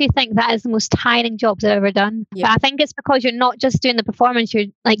actually think that is the most tiring jobs I've ever done. Yeah. But I think it's because you're not just doing the performance. You're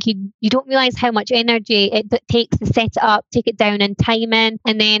like, you don't realize how much energy it takes to set it up, take it down and time in.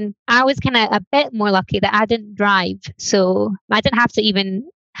 And then I was kind of a bit more lucky that I didn't drive. So I didn't have to even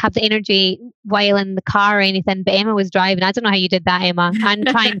have the energy while in the car or anything, but Emma was driving. I don't know how you did that, Emma, and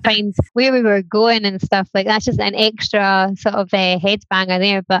try and find where we were going and stuff. Like, that's just an extra sort of headbanger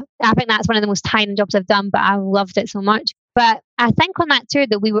there. But I think that's one of the most tiring jobs I've done, but I loved it so much. But I think on that tour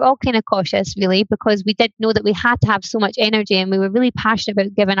that we were all kind of cautious, really, because we did know that we had to have so much energy and we were really passionate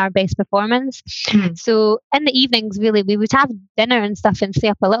about giving our best performance. So in the evenings, really, we would have dinner and stuff and stay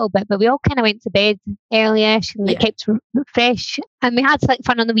up a little bit, but we all kind of went to bed early-ish and kept fresh. And we had like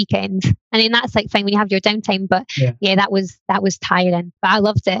fun on the weekends. And then that's like fine when you have your downtime. But yeah, that was tiring. But I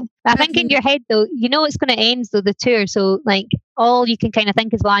loved it. But I think in your head, though, you know it's going to end, though, the tour. So like all you can kind of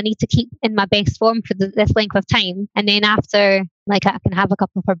think is, well, I need to keep in my best form for this length of time. And then after, like, I can have a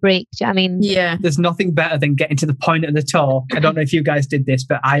couple of breaks. Do you know what I mean? Yeah. There's nothing better than getting to the point of the tour. I don't know if you guys did this,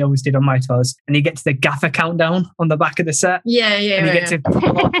 but I always did on my tours. And you get to the gaffer countdown on the back of the set. Yeah. And you get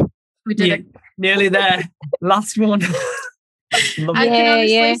to We did it. nearly there. Last one. I can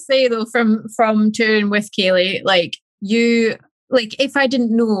honestly say though, from touring with Kaylee, like if I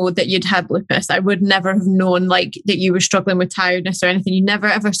didn't know that you'd had lupus, I would never have known like that you were struggling with tiredness or anything. You never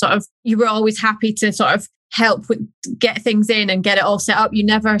ever you were always happy to sort of help with get things in and get it all set up. You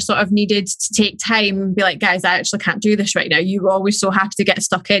never sort of needed to take time and be like, guys, I actually can't do this right now. You were always so happy to get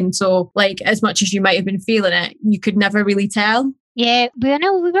stuck in. So like, as much as you might have been feeling it, you could never really tell. Yeah, we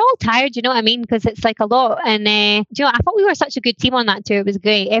know we were all tired, you know what I mean? Because it's like a lot. And do you know, I thought we were such a good team on that tour. It was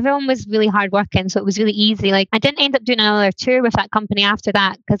great. Everyone was really hard working, so it was really easy. Like, I didn't end up doing another tour with that company after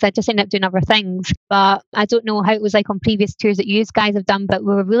that because I just ended up doing other things. But I don't know how it was like on previous tours that you guys have done, but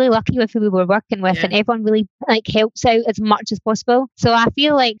we were really lucky with who we were working with, and everyone really like helps out as much as possible. So I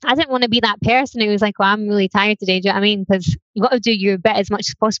feel like I didn't want to be that person who was like, well, I'm really tired today. Do you know what I mean? Because you've got to do your bit as much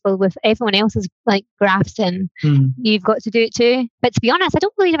as possible with everyone else's like graphs, and you've got to do it too. But to be honest, I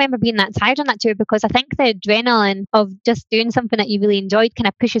don't really remember being that tired on that tour because I think the adrenaline of just doing something that you really enjoyed kind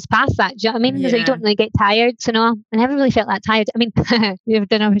of pushes past that. Do you know what I mean? So you don't really get tired. So no, I never really felt that tired. I mean, I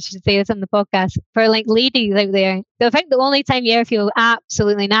don't know if I should say this on the podcast. For like ladies out there, so I think the only time you ever feel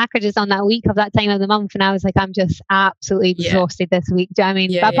absolutely knackered is on that week of that time of the month. And I was like, I'm just absolutely exhausted this week. Do you know what I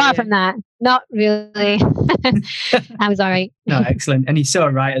mean? But apart from that, not really. I was all right. No, excellent. And you're so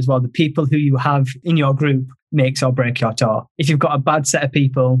right as well. The people who you have in your group makes or break your tour. If you've got a bad set of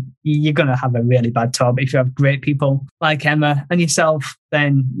people, you're going to have a really bad tour. But if you have great people like Emma and yourself,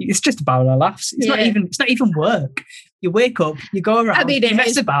 then it's just about our laughs. It's not even work. You wake up, you go around, you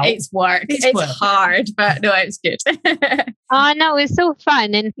mess about. It's work. It's work. hard, but no, it's good. Oh no, it was so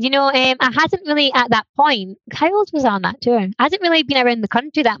fun. And you know, I hadn't really at that point, how old was I on that tour? I hadn't really been around the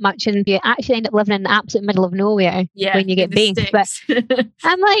country that much, and you actually end up living in the absolute middle of nowhere when you get based. But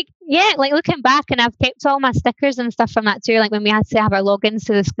I'm like, like looking back, and I've kept all my stickers and stuff from that tour, like when we had to have our logins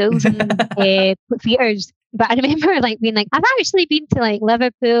to the schools and put theatres. But I remember like being like, I've actually been to like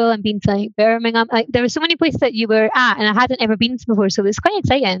Liverpool and been to like Birmingham. Like there were so many places that you were at and I hadn't ever been to before. So it was quite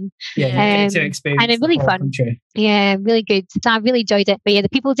exciting. Yeah, to experience and it's really fun. Country. Yeah, really good. So I really enjoyed it. But yeah, the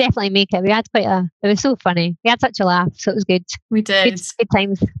people definitely make it. We had it was so funny. We had such a laugh. So it was good. We did. Good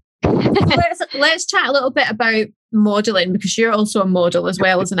times. Let's chat a little bit about modelling, because you're also a model as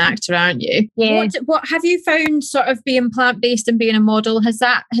well as an actor, aren't you? Yeah. What have you found sort of being plant-based and being a model? Has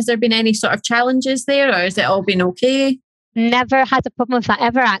there been any sort of challenges there, or has it all been okay? Never had a problem with that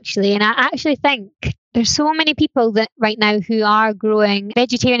ever, actually. And I actually think there's so many people that right now who are growing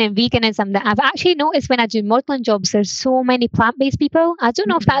vegetarian and veganism that I've actually noticed when I do modelling jobs, there's so many plant-based people. I don't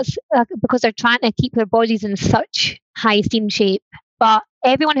know if that's because they're trying to keep their bodies in such high esteemed shape, but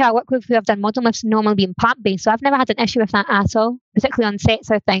everyone who I work with who I've done modelling with normally been plant-based, so I've never had an issue with that at all, particularly on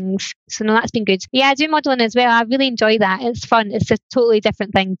sets or things. So no, that's been good. Yeah, I do modelling as well. I really enjoy that. It's fun. It's a totally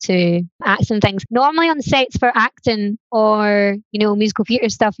different thing to acting things. Normally on sets for acting or, you know, musical theatre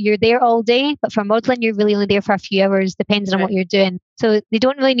stuff, you're there all day, but for modelling, you're really only there for a few hours, depending on what you're doing. So they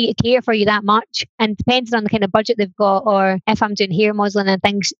don't really need to care for you that much. And depending on the kind of budget they've got, or if I'm doing hair modelling and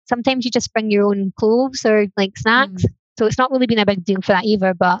things, sometimes you just bring your own clothes or like snacks. So it's not really been a big deal for that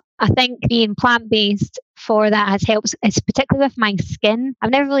either, but I think being plant-based for that has helped, it's particularly with my skin.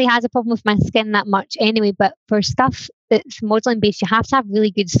 I've never really had a problem with my skin that much anyway, but for stuff that's modelling based, you have to have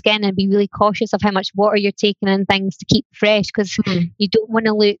really good skin and be really cautious of how much water you're taking and things to keep fresh, because you don't want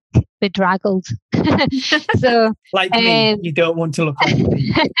to look bedraggled. So like me, you don't want to look like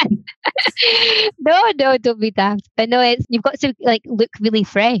me. No, don't be daft. But no, it's, you've got to like look really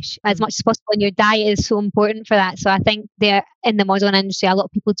fresh as much as possible, and your diet is so important for that. So I think there in the modelling industry, a lot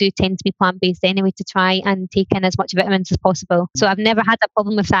of people do tend to be plant-based anyway to try and take in as much vitamins as possible. So I've never had a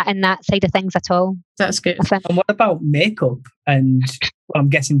problem with that in that side of things at all. That's good. And what about makeup? And well, I'm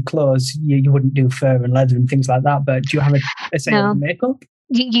guessing clothes, you wouldn't do fur and leather and things like that, but do you have a say on makeup?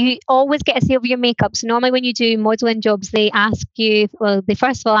 You always get a say over your makeup. So normally when you do modelling jobs, they ask you, well, they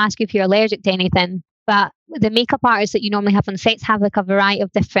first of all ask you if you're allergic to anything. But the makeup artists that you normally have on sets have like a variety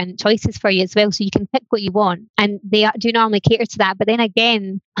of different choices for you as well. So you can pick what you want. And they do normally cater to that. But then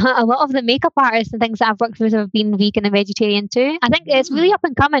again, a lot of the makeup artists and things that I've worked with have been vegan and vegetarian too. I think it's really up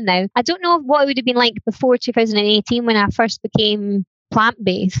and coming now. I don't know what it would have been like before 2018 when I first became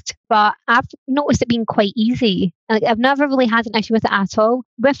plant-based, but I've noticed it being quite easy. Like I've never really had an issue with it at all.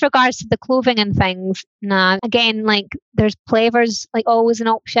 With regards to the clothing and things, nah. Again, like there's plevers like always an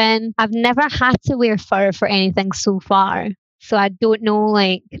option. I've never had to wear fur for anything so far, so I don't know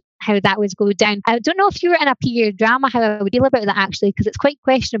like how that would go down. I don't know if you were in a period drama how I would feel about that actually, because it's quite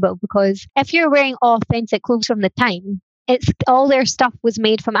questionable. Because if you're wearing authentic clothes from the time, it's all their stuff was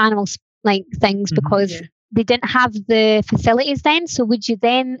made from animals like things because they didn't have the facilities then. So would you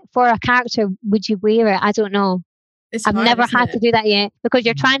then, for a character, would you wear it? I don't know. I've never had to do that yet, because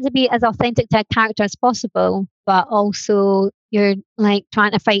you're trying to be as authentic to a character as possible, but also you're like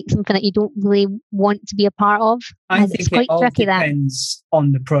trying to fight something that you don't really want to be a part of. I think it's quite tricky. Depends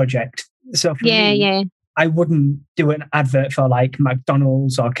on the project. So for me, I wouldn't do an advert for like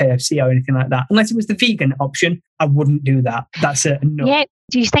McDonald's or KFC or anything like that. Unless it was the vegan option, I wouldn't do that. That's a no. Yeah.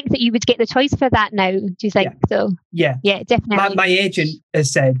 Do you think that you would get the choice for that now? Do you think so? Yeah. Yeah, definitely. My agent has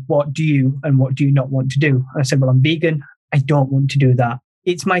said, what do you and what do you not want to do? I said, well, I'm vegan. I don't want to do that.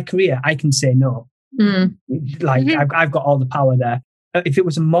 It's my career. I can say no. I've got all the power there. If it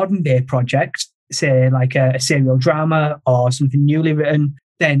was a modern day project, say like a serial drama or something newly written,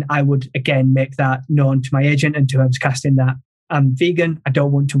 then I would again make that known to my agent and to whoever's casting that. I'm vegan. I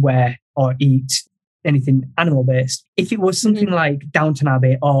don't want to wear or eat anything animal based. If it was something like Downton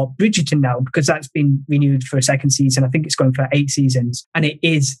Abbey or Bridgerton now, because that's been renewed for a second season, I think it's going for 8 seasons, and it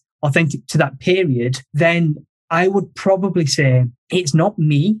is authentic to that period, then I would probably say it's not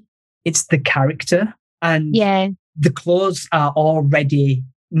me, it's the character, and the clothes are already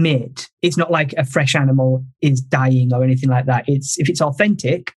made. It's not like a fresh animal is dying or anything like that. If it's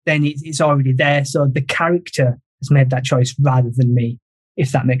authentic, then it's already there. So the character has made that choice rather than me,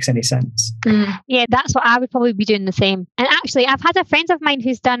 if that makes any sense. Yeah, that's what I would probably be doing the same. And actually, I've had a friend of mine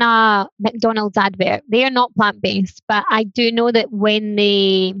who's done a McDonald's advert. They are not plant-based, but I do know that when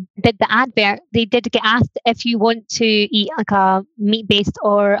they did the advert, they did get asked if you want to eat like a meat-based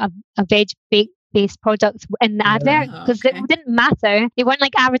or a veg-based product in the advert, because it didn't matter. They weren't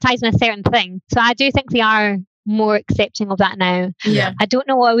like advertising a certain thing. So I do think they are more accepting of that now. Yeah. I don't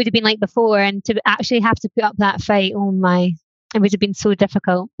know what it would have been like before, and to actually have to put up that fight, oh my, it would have been so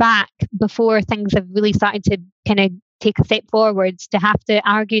difficult. Back before things have really started to kind of take a step forwards, to have to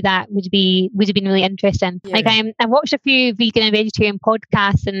argue that would have been really interesting. Like I watched a few vegan and vegetarian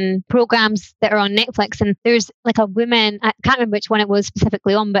podcasts and programs that are on Netflix, and there's like a woman, I can't remember which one it was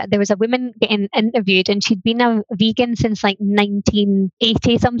specifically on, but there was a woman getting interviewed, and she'd been a vegan since like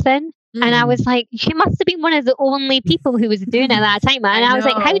 1980 something. And I was like, she must have been one of the only people who was doing it at that time. And I was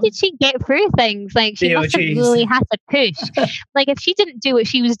like, how did she get through things? Like, she must have really had to push. Like, if she didn't do what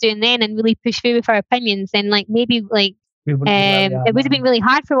she was doing then and really push through with her opinions, then like maybe like it would have been really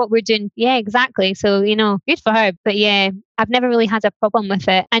hard for what we're doing. Yeah, exactly. So, you know, good for her. But yeah, I've never really had a problem with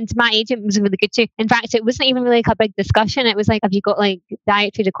it. And my agent was really good too. In fact, it wasn't even really like a big discussion. It was like, have you got like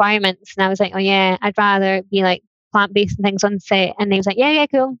dietary requirements? And I was like, oh yeah, I'd rather be like plant-based and things on set. And they was like, yeah,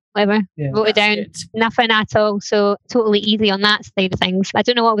 cool, whatever. Wrote it down. Good. Nothing at all. So totally easy on that side of things. I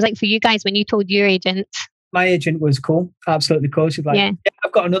don't know what it was like for you guys when you told your agent. My agent was cool, absolutely cool. She's like, yeah,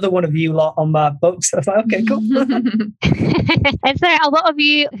 I've got another one of you lot on my books. I was like, okay, cool. Is there a lot of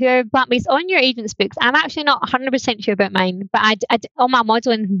you who are plant-based on your agent's books? I'm actually not 100% sure about mine, but I on my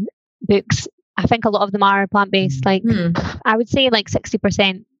modelling books, I think a lot of them are plant-based. Like I would say like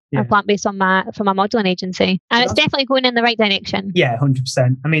 60%. Are plant-based from my modelling agency, and it's definitely going in the right direction. Yeah,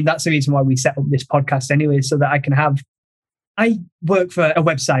 100%. I mean, that's the reason why we set up this podcast anyway, so that I can have I work for a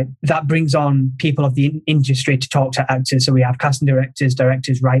website that brings on people of the industry to talk to actors. So we have casting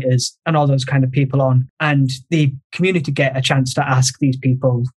directors, writers, and all those kind of people on. And the community get a chance to ask these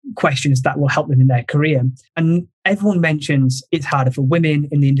people questions that will help them in their career. And everyone mentions it's harder for women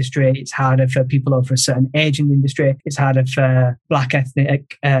in the industry. It's harder for people over a certain age in the industry. It's harder for Black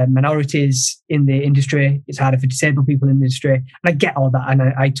ethnic minorities in the industry. It's harder for disabled people in the industry. And I get all that. And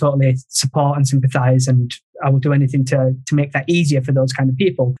I totally support and sympathize, and I will do anything to make that easier for those kind of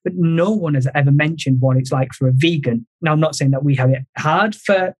people. But no one has ever mentioned what it's like for a vegan. Now, I'm not saying that we have it hard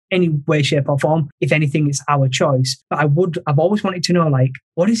for any way, shape or form. If anything, it's our choice. But I've always wanted to know, like,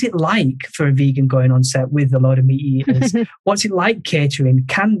 what is it like for a vegan going on set with a load of meat eaters? What's it like catering?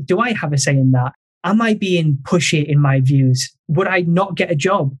 Do I have a say in that? Am I being pushy in my views? Would I not get a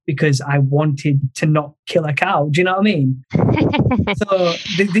job because I wanted to not kill a cow? Do you know what I mean? So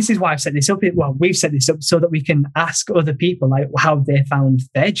this is why I've set this up. Well, we've set this up so that we can ask other people like how they found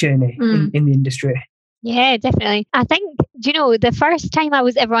their journey in the industry. Yeah, definitely. I think, the first time I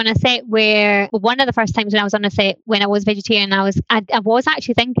was ever on a set one of the first times when I was on a set when I was vegetarian, I was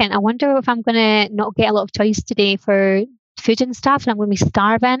actually thinking, I wonder if I'm going to not get a lot of choice today for food and stuff, and I'm going to be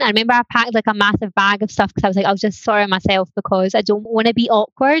starving. I remember I packed like a massive bag of stuff because I was like, I was just sorry myself because I don't want to be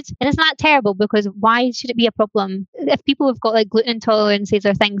awkward. And it's not terrible, because why should it be a problem? If people have got like gluten intolerances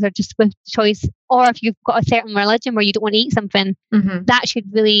or things, or just with choice, or if you've got a certain religion where you don't want to eat something, that should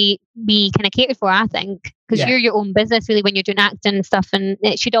really be kind of catered for, I think, because you're your own business really when you're doing acting and stuff, and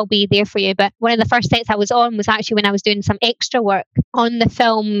it should all be there for you. But one of the first sets I was on was actually when I was doing some extra work on the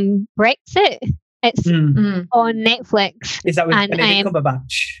film Brexit. It's on Netflix. Is that with Benedict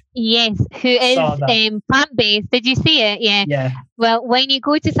Cumberbatch? Yes, who is plant-based. Did you see it? Yeah. Well, when you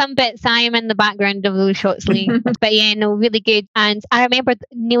go to some bits, I am in the background of those shots, Lee. But yeah, no, really good. And I remember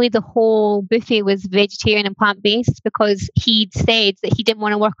nearly the whole buffet was vegetarian and plant-based, because he'd said that he didn't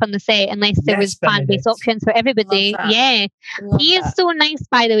want to work on the set unless there was plant-based options for everybody. Yeah. He is so nice,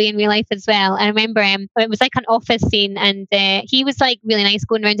 by the way, in real life as well. I remember it was like an office scene, and he was like really nice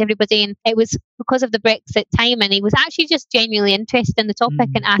going around everybody, and it was because of the Brexit time, and he was actually just genuinely interested in the topic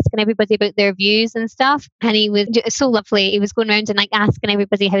and asking everybody about their views and stuff. And he was so lovely. He was going around and like asking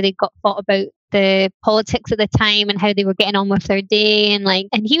everybody how they thought about the politics at the time and how they were getting on with their day, and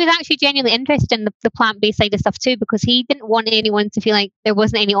he was actually genuinely interested in the plant-based side of stuff too, because he didn't want anyone to feel like there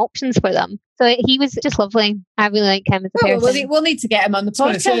wasn't any options for them. So he was just lovely. I really like him as a person. We'll need to get him on the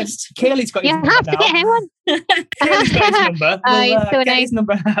podcast. Kaylee's got his number. You have to get him on. Kaylee's got his number. We'll so get nice. his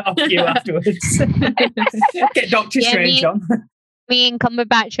number off you afterwards. Get Dr. Strange on. Me and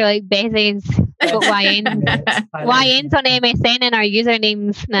Cumberbatch are like besties. Got YNs. YNs on MSN and our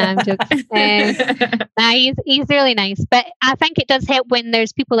usernames. Nah, I'm joking. He's really nice. But I think it does help when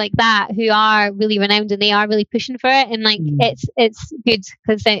there's people like that who are really renowned and they are really pushing for it. And it's good,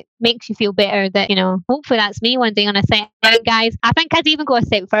 because it makes you feel better that, hopefully that's me one day on a set. Right, guys, I think I'd even go a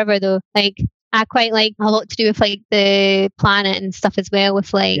step further though. I quite like a lot to do with the planet and stuff as well,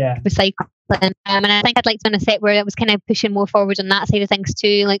 with recycling. And I think I'd like to be on a set where it was kind of pushing more forward on that side of things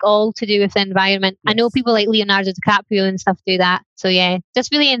too, all to do with the environment. Yes. I know people like Leonardo DiCaprio and stuff do that. So yeah,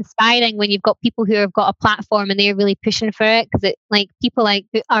 just really inspiring when you've got people who have got a platform and they're really pushing for it, because people like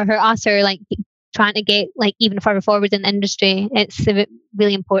us are trying to get even further forward in the industry. It's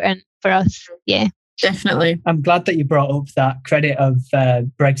really important for us. Yeah. Definitely. I'm glad that you brought up that credit of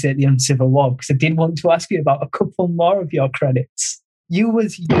Brexit, the Uncivil War, because I did want to ask you about a couple more of your credits. You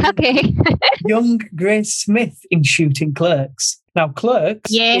was young Grace Smith in Shooting Clerks. Now, Clerks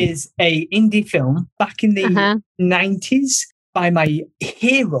is a indie film back in the 90s by my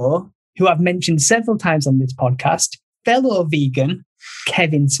hero, who I've mentioned several times on this podcast, fellow vegan,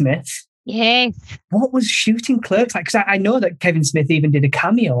 Kevin Smith. Yes. What was Shooting Clerks like? Because I know that Kevin Smith even did a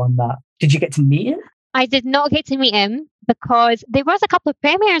cameo on that. Did you get to meet him? I did not get to meet him, because there was a couple of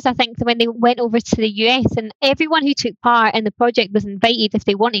premieres, I think, when they went over to the US, and everyone who took part in the project was invited if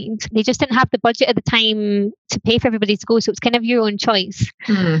they wanted. They just didn't have the budget at the time to pay for everybody to go, so it's kind of your own choice.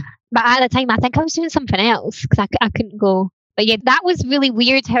 But at the time, I think I was doing something else because I couldn't go. But yeah, that was really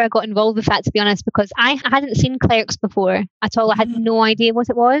weird how I got involved with that, to be honest, because I hadn't seen Clerks before at all. I had no idea what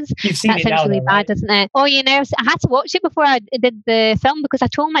it was. You've seen that it sounds now, really though, bad, right? doesn't it? Oh, I had to watch it before I did the film, because I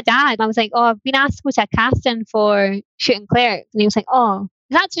told my dad, I was like, oh, I've been asked to go to a casting for Shooting Clerks. And he was like, oh,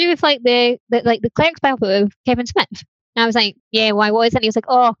 is that to do with the Clerks biopic of Kevin Smith? And I was like, yeah, why was it? And he was like,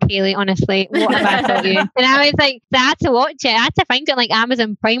 oh, Kaylee, honestly, what have I told you? And I was like, so I had to watch it. I had to find it on like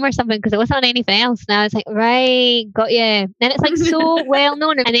Amazon Prime or something because it wasn't on anything else. And I was like, right, got you. And it's like so well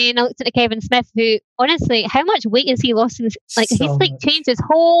known. And then I looked at Kevin Smith, who honestly, how much weight has he lost? He's like changed his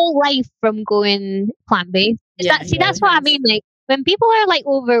whole life from going plant-based. That's what I mean. Like, when people are like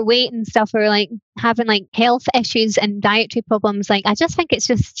overweight and stuff, or like having like health issues and dietary problems, like I just think it's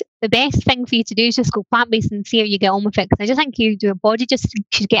just the best thing for you to do is just go plant-based and see how you get on with it. Because I just think your body just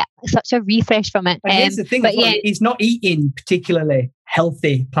should get such a refresh from it. And here's the thing, he's not eating particularly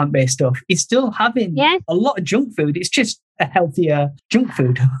healthy plant-based stuff. He's still having a lot of junk food. It's just a healthier junk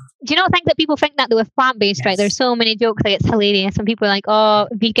food. Do you not think that people think that though with plant-based, right? There's so many jokes, like it's hilarious. And people are like, oh,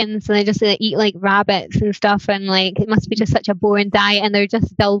 vegans, and they just eat like rabbits and stuff. And like, it must be just such a boring diet. And they're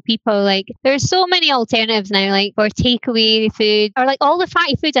just dull people. Like, there's so many alternatives now, like for takeaway food or like all the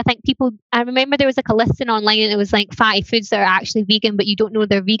fatty foods. I remember there was like a listing online and it was like fatty foods that are actually vegan, but you don't know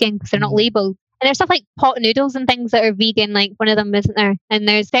they're vegan because they're not labeled. And there's stuff like pot noodles and things that are vegan, like one of them, isn't there? And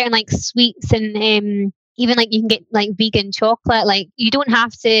there's certain like sweets and even like you can get like vegan chocolate. Like, you don't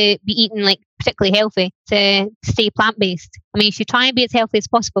have to be eating like particularly healthy to stay plant-based. I mean, you should try and be as healthy as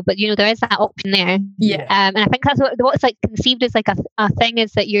possible, but there is that option there. Yeah. And I think that's what's like conceived as like a thing,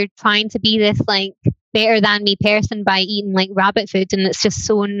 is that you're trying to be this like better than me person by eating like rabbit food, and it's just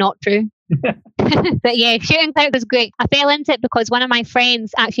so not true. But yeah, Shooting Clout was great. I fell into it because one of my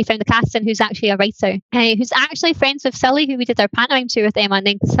friends actually found a casting who's actually a writer, who's actually friends with Sully, who we did our pantomime tour with Emma, and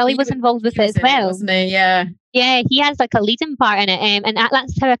then Sully was involved with it as well. Wasn't he? Yeah. Yeah, he has like a leading part in it, and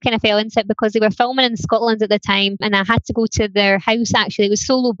that's how I kind of fell into it, because they were filming in Scotland at the time, and I had to go to their house. Actually, it was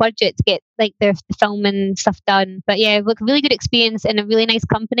so low budget to get like their filming stuff done. But yeah, look, really good experience and a really nice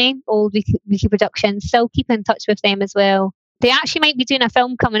company, Old Wiki Productions. Still keep in touch with them as well. They actually might be doing a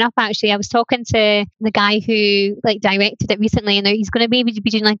film coming up, actually. I was talking to the guy who like directed it recently, and he's going to maybe be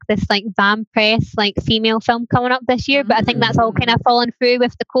doing like this like Van Press like female film coming up this year. But I think that's all kind of fallen through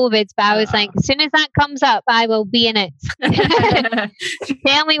with the COVID. But I was like, as soon as that comes up, I will be in it.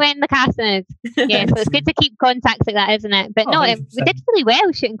 Tell me when the casting is. Yeah, so it's good to keep contacts like that, isn't it? But no, we did really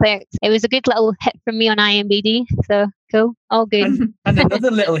well shooting Clerks. It was a good little hit from me on IMDb. So cool, all good. And another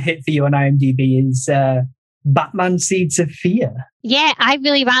little hit for you on IMDb is Batman Seeds of Fear. Yeah, I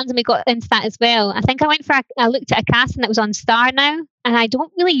really randomly got into that as well. I think I looked at a casting that was on Star now, and I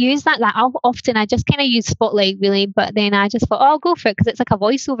don't really use that often. I just kind of use Spotlight really, but then I just thought, I'll go for it because it's like a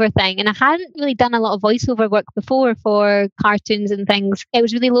voiceover thing, and I hadn't really done a lot of voiceover work before for cartoons and things. It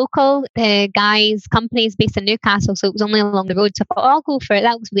was really local. The guy's company is based in Newcastle, so it was only along the road, so I thought, I'll go for it.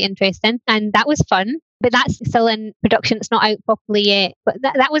 That looks really interesting, and that was fun. But that's still in production. It's not out properly yet. But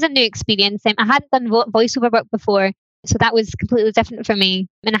that was a new experience. I hadn't done voiceover work before, so that was completely different for me.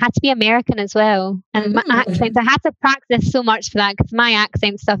 And I had to be American as well. And my accent, I had to practice so much for that, because my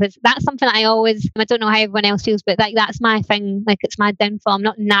accent stuff that's something that I don't know how everyone else feels, but that's my thing. Like, it's my downfall. I'm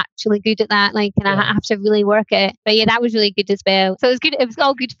not naturally good at that. Like, and I have to really work at it. But yeah, that was really good as well. So it was good. It was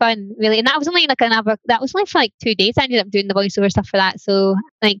all good fun, really. And that was only for like 2 days. I ended up doing the voiceover stuff for that. So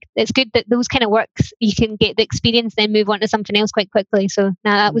like, it's good that those kind of works, you can get the experience, then move on to something else quite quickly. So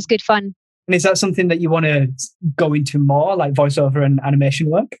that was good fun. And is that something that you want to go into more, like voiceover and animation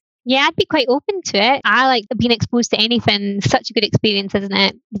work? Yeah, I'd be quite open to it. I like being exposed to anything. Such a good experience, isn't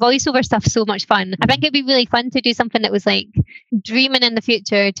it? The voiceover stuff's so much fun. I think it'd be really fun to do something that was like dreaming in the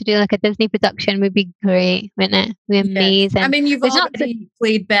future, to do like a Disney production would be great, wouldn't it? It'd be amazing. Yes. I mean, you've already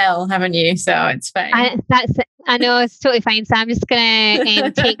played Belle, haven't you? So it's fine. I know, it's totally fine. So I'm just going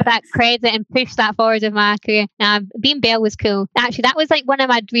to take that credit and push that forward in my career. Being Belle was cool. Actually, that was like one of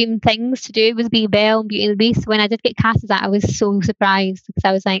my dream things to do, was be Belle in Beauty and the Beast. When I did get cast as that, I was so surprised, because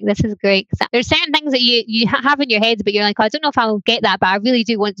I was like, this is great. There's certain things that you have in your head, but you're like, I don't know if I'll get that, but I really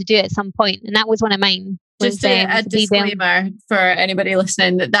do want to do it at some point. And that was one of mine. Just a disclaimer for anybody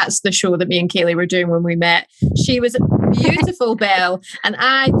listening, that's the show that me and Kaylee were doing when we met. She was beautiful Belle, and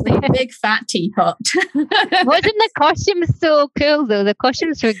I played big fat teapot. Wasn't the costume so cool though? The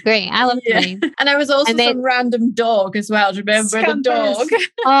costumes were great. I loved them. And I was also some random dog as well. Do you remember the dog?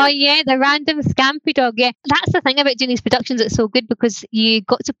 Oh yeah, the random Scampy dog. Yeah, that's the thing about doing these productions. It's so good because you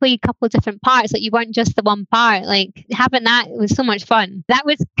got to play a couple of different parts. Like, you weren't just the one part. Like, having that was so much fun. That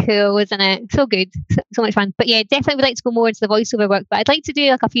was cool, wasn't it? So good, so much fun. But yeah, definitely would like to go more into the voiceover work. But I'd like to do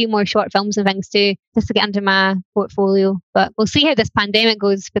like a few more short films and things too, just to get under my portfolio. But we'll see how this pandemic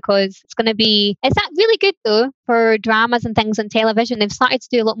goes, because it's that really good though for dramas and things on television, they've started to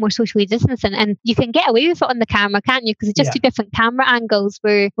do a lot more socially distancing, and you can get away with it on the camera, can't you? Because it's just two different camera angles.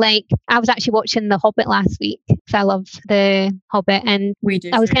 Where, like, I was actually watching The Hobbit last week, because I love The Hobbit, and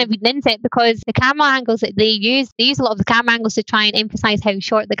I was kind of reading into it because the camera angles that they use a lot of the camera angles to try and emphasize how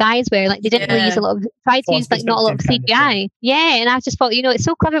short the guys were. Like, they didn't really use tried to use like not a lot of CGI. Yeah, and I just thought, it's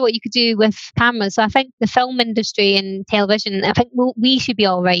so clever what you could do with cameras. So I think the film industry and television, I think we should be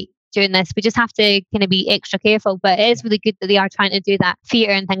all right doing this. We just have to kind of be extra careful, but it is really good that they are trying to do that.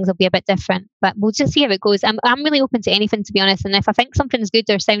 Theatre and things will be a bit different, but we'll just see how it goes. I'm really open to anything, to be honest, and if I think something's good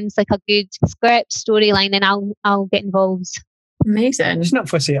or sounds like a good script storyline, then I'll get involved. Amazing. She's not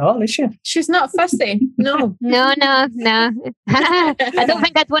fussy at all, is she? She's not fussy. No. No. I don't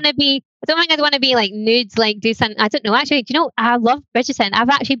think I'd want to be like nudes, like do something. I don't know. Actually, do you know, I love Bridgerton. I've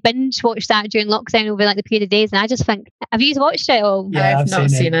actually binge watched that during lockdown over like the period of days, and I just think, have you watched it all? Yeah, I've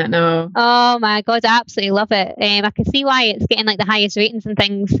not seen it. No. Oh my God, I absolutely love it. I can see why it's getting like the highest ratings and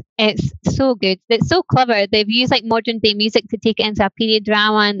things. It's so good. It's so clever. They've used like modern day music to take it into a period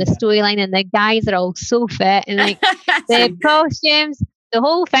drama, and the storyline, and the guys are all so fit, and like the costumes. The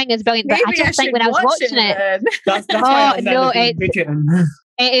whole thing is brilliant. But I just think when I was watching it, that's why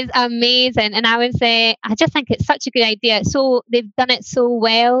it is amazing, and I just think it's such a good idea. So they've done it so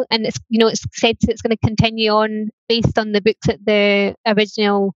well, and it's said it's going to continue on based on the books that the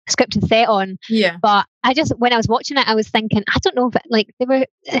original script is set on. Yeah. But when I was watching it, I was thinking, I don't know if they were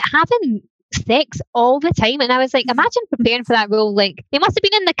having sex all the time, and I was like, imagine preparing for that role. Like, they must have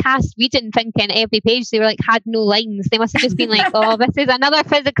been in the cast reading, thinking every page they were like had no lines. They must have just been like, oh, this is another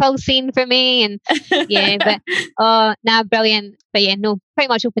physical scene for me, and brilliant. But yeah, no, pretty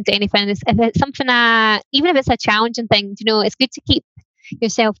much open to anything. If it's something even if it's a challenging thing, it's good to keep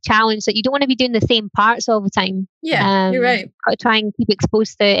yourself challenged. That you don't want to be doing the same parts all the time. Yeah, you're right. Got to try and keep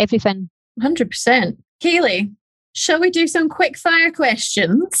exposed to everything. 100%. Kaylee, shall we do some quick fire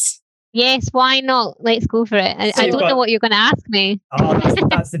questions? Yes, why not? Let's go for it. I don't know what you're going to ask me. Oh,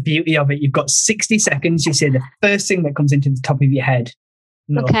 that's the beauty of it. You've got 60 seconds. You say the first thing that comes into the top of your head.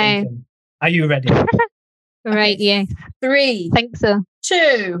 No okay. Thinking. Are you ready? Right, yes. 3. I think so.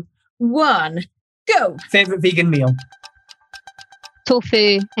 2, 1, go. Favourite vegan meal?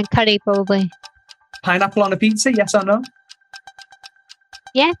 Tofu and curry, probably. Pineapple on a pizza, yes or no?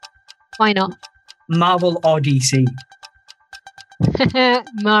 Yeah, why not? Marvel or DC?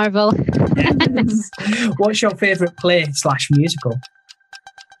 Marvel. What's your favourite play/musical?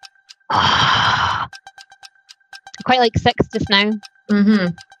 I quite like Six just now. Mm-hmm.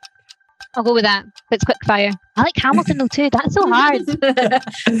 I'll go with that. But it's quick fire. I like Hamilton though too. That's so hard.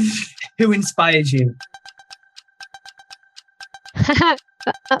 Who inspires you?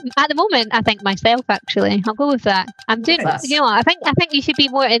 At the moment, I think myself. Actually, I'll go with that. I'm doing. Nice. You know what? I think you should be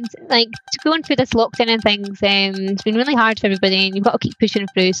more in like going through this lockdown and things. It's been really hard for everybody, and you've got to keep pushing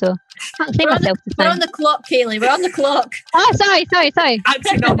through. So I can't say myself. We're on the clock, Kaylee. We're on the clock. Oh, sorry.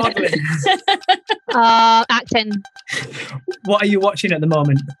 Acting or modelling? Acting. What are you watching at the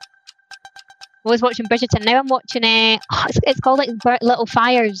moment? I was watching Bridgerton. Now I'm watching it's called like Little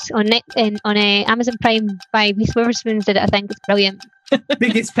Fires on Amazon Prime by Reese Witherspoon did it. I think it's brilliant.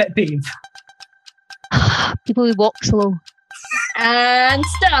 Biggest pet peeve? People who walk slow. And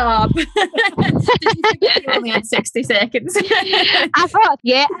stop. Did you think you only had 60 seconds? I thought,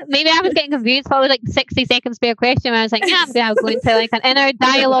 maybe I was getting confused. Probably like 60 seconds per question. I was like, I'm going to go into like an inner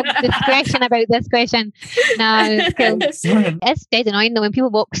dialogue discussion about this question. No, it's cool. It's dead annoying though when people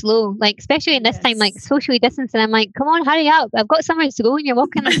walk slow, like especially in this time, like socially distancing. I'm like, come on, hurry up! I've got somewhere to go, and you're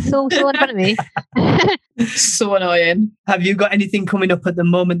walking like so in front of me. So annoying. Have you got anything coming up at the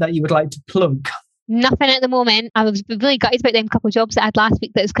moment that you would like to plug? Nothing at the moment. I was really gutted about them couple of jobs that I had last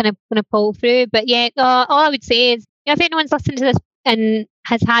week that was kind of going to pull through. But yeah, all I would say is, if anyone's listening to this and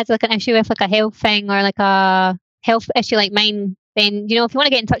has had like an issue with like a health thing or like a health issue like mine, then if you want to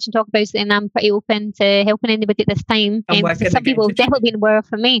get in touch and talk about it, then I'm pretty open to helping anybody at this time. Some people have definitely been aware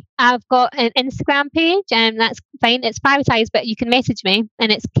from me. I've got an Instagram page, and that's fine. It's privatised, but you can message me,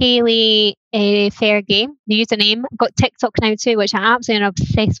 and it's Kaylee Fairgame, the username. I've got TikTok now too, which I absolutely am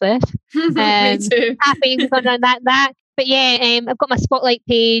obsessed with. Me too. Happy we've gone on that. But yeah, I've got my Spotlight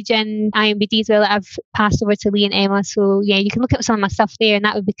page and IMBD as well that I've passed over to Lee and Emma. So yeah, you can look at some of my stuff there, and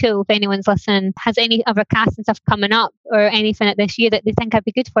that would be cool. If anyone's listening, has any other cast and stuff coming up or anything at this year that they think I'd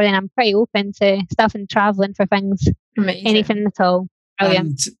be good for, then I'm pretty open to stuff and travelling for things. Amazing. Anything at all.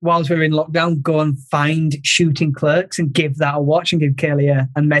 Brilliant. And whilst we're in lockdown, go and find Shooting Clerks and give that a watch and give Kaylee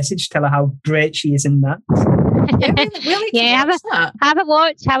a message, tell her how great she is in that. Yeah, really Yeah, have that. Have a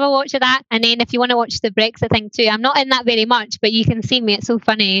watch of that. And then if you want to watch the Brexit thing too, I'm not in that very much, but you can see me. It's so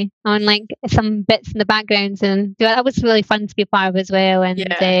funny on like some bits in the backgrounds, and that was really fun to be a part of as well.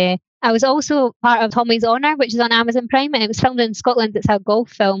 And I was also part of Tommy's Honour, which is on Amazon Prime, and it was filmed in Scotland. It's a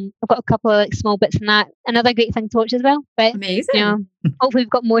golf film. I've got a couple of like small bits in that. Another great thing to watch as well. But amazing. Hopefully we've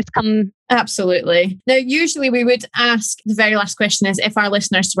got more to come. Absolutely. Now, usually we would ask, the very last question is, if our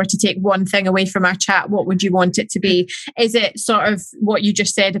listeners were to take one thing away from our chat, what would you want it to be? Is it sort of what you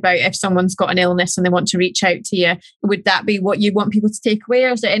just said about if someone's got an illness and they want to reach out to you? Would that be what you want people to take away? Or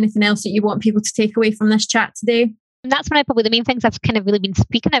is there anything else that you want people to take away from this chat today? And that's probably the main things I've kind of really been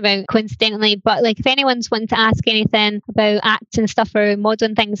speaking about coincidentally. But like if anyone's wanting to ask anything about acting stuff or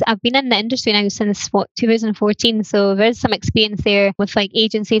modelling things, I've been in the industry now since 2014. So there is some experience there with like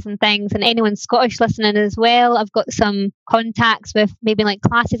agencies and things. And anyone Scottish listening as well, I've got some contacts with maybe like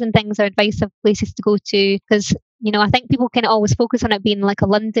classes and things or advice of places to go to. Because I think people can always focus on it being like a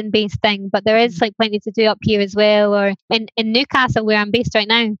London-based thing, but there is like plenty to do up here as well, or in Newcastle where I'm based right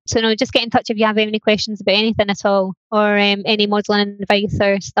now. So just get in touch if you have any questions about anything at all, or any modelling advice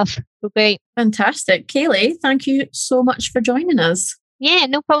or stuff. So great. Fantastic. Kaylee, thank you so much for joining us. Yeah,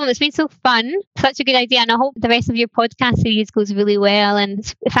 no problem. It's been so fun. Such a good idea. And I hope the rest of your podcast series goes really well. And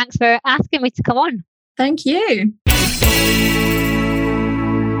thanks for asking me to come on. Thank you.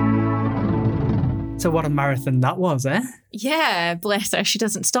 So what a marathon that was, eh? Yeah, bless her. She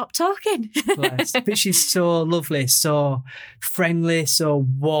doesn't stop talking. Bless. But she's so lovely, so friendly, so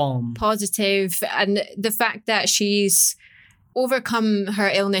warm. Positive. And the fact that she's overcome her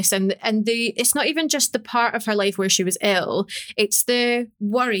illness and it's not even just the part of her life where she was ill, it's the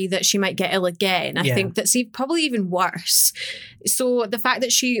worry that she might get ill again. I think that's probably even worse. So the fact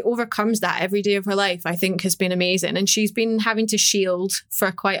that she overcomes that every day of her life, I think has been amazing. And she's been having to shield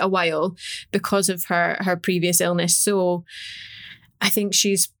for quite a while because of her previous illness. So I think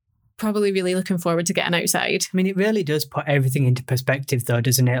she's probably really looking forward to getting outside. I mean, it really does put everything into perspective though,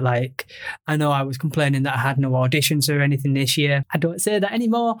 doesn't it? Like, I know I was complaining that I had no auditions or anything this year. I don't say that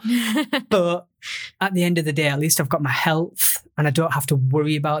anymore. But at the end of the day, at least I've got my health and I don't have to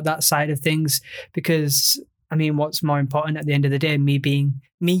worry about that side of things, because I mean, what's more important at the end of the day? Me,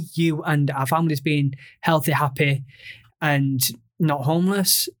 you and our families being healthy, happy and not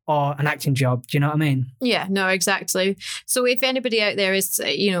homeless, or an acting job. Do you know what I mean? Yeah, no, exactly. So if anybody out there is,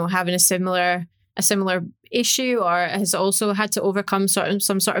 having a similar issue or has also had to overcome some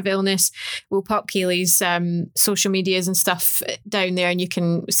sort of illness, we'll pop Kaylee's social medias and stuff down there, and you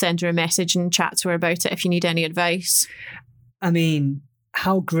can send her a message and chat to her about it if you need any advice. I mean,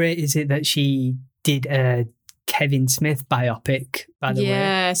 how great is it that she did a Kevin Smith biopic, by the way?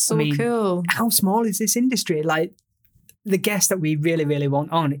 Yeah, so cool. How small is this industry? Like, the guest that we really, really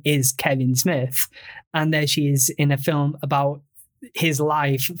want on is Kevin Smith. And there she is in a film about his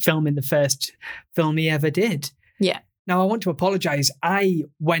life, filming the first film he ever did. Yeah. Now, I want to apologise. I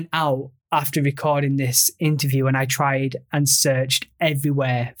went out after recording this interview and I tried and searched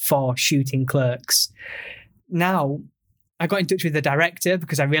everywhere for Shooting Clerks. Now, I got in touch with the director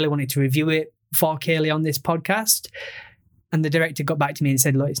because I really wanted to review it for Kaylee on this podcast. And the director got back to me and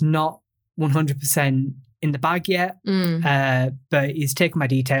said, look, it's not 100% in the bag yet, but he's taken my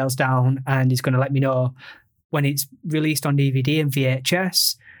details down and he's going to let me know when it's released on DVD and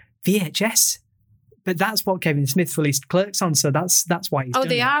VHS. VHS? But that's what Kevin Smith released Clerks on, so that's why he's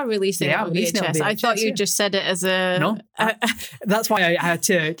they are releasing it on VHS. I thought you just said it as a... No, that's why I had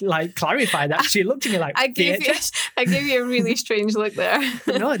to clarify that. She looked at me like, I gave you a really strange look there.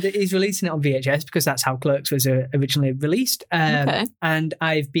 No, he's releasing it on VHS because that's how Clerks was originally released. Okay. And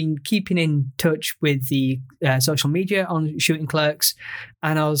I've been keeping in touch with the social media on Shooting Clerks,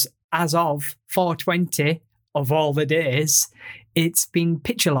 and as of 4/20 of all the days, it's been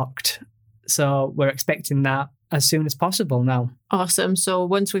picture locked. So we're expecting that as soon as possible now. Awesome. So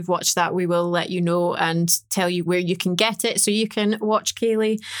once we've watched that, we will let you know and tell you where you can get it so you can watch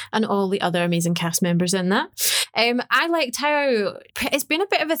Kaylee and all the other amazing cast members in that. I liked how it's been a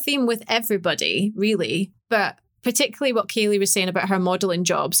bit of a theme with everybody, really, but particularly what Kaylee was saying about her modelling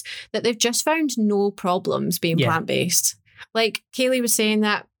jobs, that they've just found no problems being plant-based. Like Kaylee was saying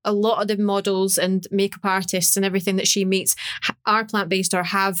that a lot of the models and makeup artists and everything that she meets are plant-based or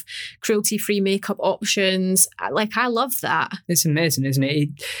have cruelty-free makeup options. Like, I love that. It's amazing, isn't it? It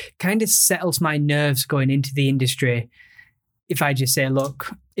kind of settles my nerves going into the industry. If I just say,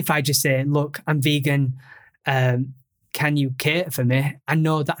 look, I'm vegan, can you cater for me? I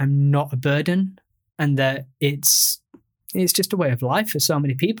know that I'm not a burden and that it's it's just a way of life for so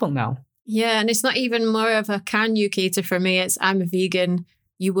many people now. Yeah, and it's not even more of a can you cater for me, it's I'm a vegan,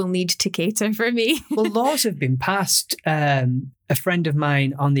 you will need to cater for me. Well, laws have been passed. A friend of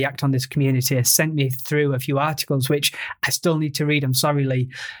mine on the Act on This community has sent me through a few articles, which I still need to read, I'm sorry, Lee.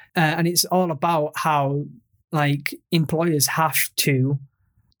 And it's all about how, like, employers have to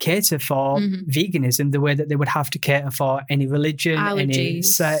cater for veganism the way that they would have to cater for any religion, any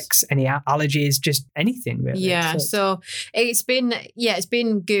sex, any allergies, just anything, really. Yeah, so it's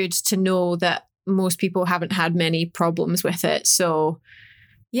been good to know that most people haven't had many problems with it. So,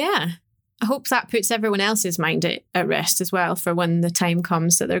 yeah, I hope that puts everyone else's mind at rest as well for when the time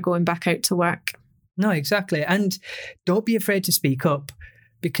comes that they're going back out to work. No, exactly. And don't be afraid to speak up,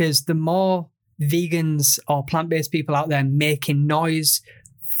 because the more vegans or plant-based people out there making noise,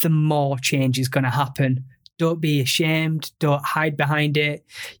 the more change is going to happen. Don't be ashamed. Don't hide behind it.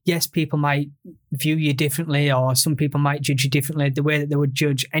 Yes, people might view you differently, or some people might judge you differently, the way that they would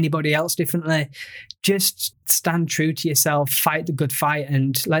judge anybody else differently. Just stand true to yourself, fight the good fight,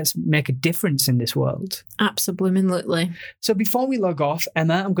 and let's make a difference in this world. Absolutely. So before we log off,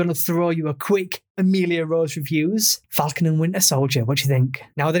 Emma, I'm going to throw you a quick Amelia Rose reviews. Falcon and Winter Soldier, what do you think?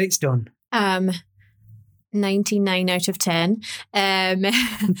 Now that it's done. 99 out of 10.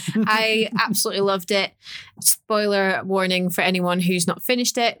 I absolutely loved it. Spoiler warning for anyone who's not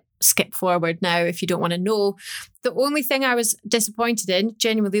finished it. Skip forward now if you don't want to know. The only thing I was disappointed in,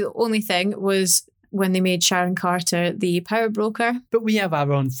 genuinely the only thing, was when they made Sharon Carter the power broker. But we have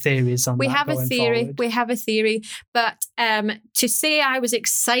our own theories on that. We have a theory. But to say I was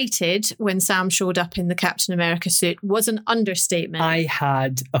excited when Sam showed up in the Captain America suit was an understatement. I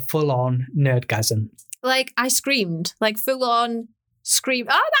had a full-on nerdgasm. Like, I screamed, like full on scream.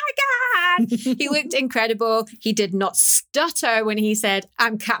 Oh my God! He looked incredible. He did not stutter when he said,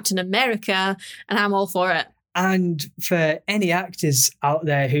 I'm Captain America, and I'm all for it. And for any actors out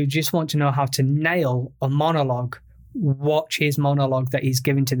there who just want to know how to nail a monologue, watch his monologue that he's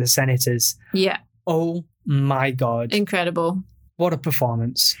giving to the senators. Yeah. Oh my God. Incredible. What a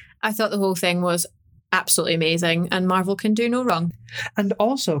performance. I thought the whole thing was absolutely amazing, and Marvel can do no wrong. And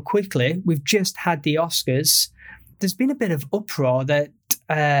also, quickly, we've just had the Oscars. There's been a bit of uproar that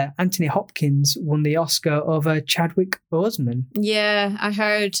Anthony Hopkins won the Oscar over Chadwick Boseman. Yeah, I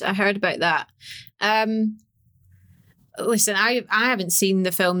heard about that. Listen, I haven't seen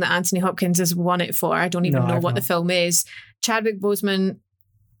the film that Anthony Hopkins has won it for. I don't even know what the film is. Chadwick Boseman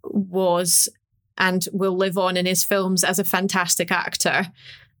was and will live on in his films as a fantastic actor.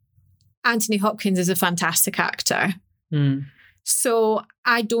 Anthony Hopkins is a fantastic actor. So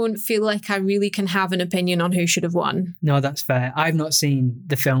I don't feel like I really can have an opinion on who should have won. No, that's fair. I've not seen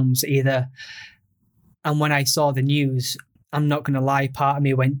the films either. And when I saw the news, I'm not going to lie, part of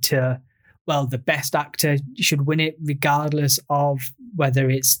me went to, well, the best actor should win it regardless of whether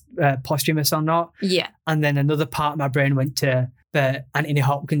it's posthumous or not. Yeah. And then another part of my brain went to, but Anthony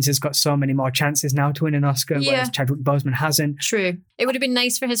Hopkins has got so many more chances now to win an Oscar, whereas Chadwick Boseman hasn't. True. It would have been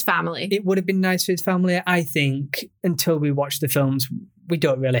nice for his family. It would have been nice for his family. I think until we watch the films, we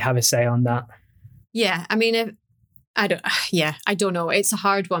don't really have a say on that. Yeah. I mean, I don't know. It's a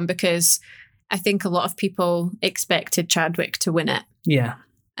hard one because I think a lot of people expected Chadwick to win it. Yeah.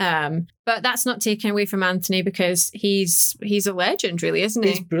 But that's not taken away from Anthony because he's a legend, really, isn't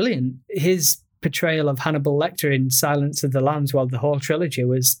he? He's brilliant. His portrayal of Hannibal Lecter in Silence of the Lambs, well, the whole trilogy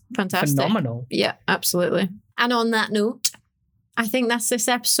was fantastic. Phenomenal. Yeah, absolutely. And on that note, I think that's this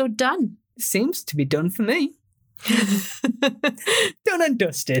episode done. Seems to be done for me. Done and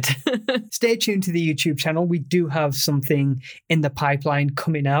dusted. Stay tuned to the YouTube channel. We do have something in the pipeline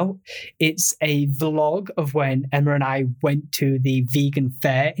coming out. It's a vlog of when Emma and I went to the vegan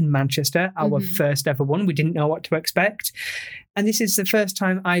fair in Manchester, our first ever one. We didn't know what to expect. And this is the first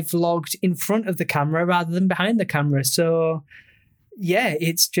time I vlogged in front of the camera rather than behind the camera. So yeah,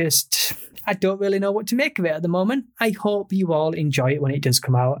 it's just, I don't really know what to make of it at the moment. I hope you all enjoy it when it does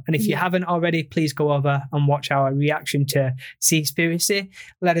come out. And if you haven't already, please go over and watch our reaction to Seaspiracy.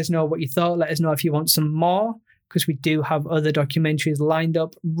 Let us know what you thought. Let us know if you want some more, because we do have other documentaries lined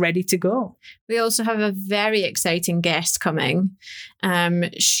up, ready to go. We also have a very exciting guest coming.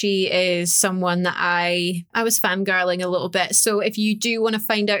 She is someone that I was fangirling a little bit. So if you do want to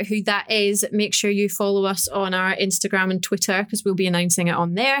find out who that is, make sure you follow us on our Instagram and Twitter, because we'll be announcing it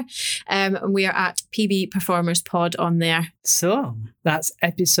on there. And we are at PB Performers Pod on there. So that's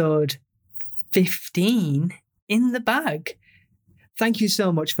episode 15 in the bag. Thank you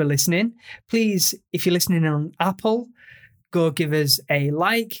so much for listening. Please, if you're listening on Apple, go give us a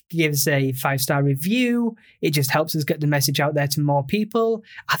like, give us a 5-star review. It just helps us get the message out there to more people.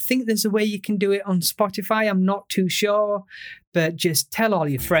 I think there's a way you can do it on Spotify. I'm not too sure, but just tell all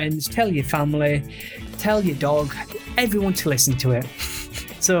your friends, tell your family, tell your dog, everyone to listen to it.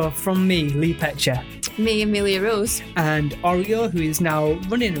 So from me, Lee Petcher. Me, Amelia Rose. And Oreo, who is now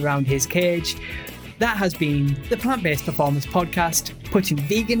running around his cage. That has been the Plant-Based Performance Podcast, putting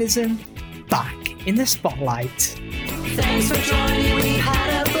veganism back in the spotlight. Thanks for joining. We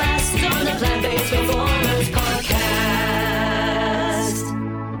had a blast on the Plant-Based Performance Podcast.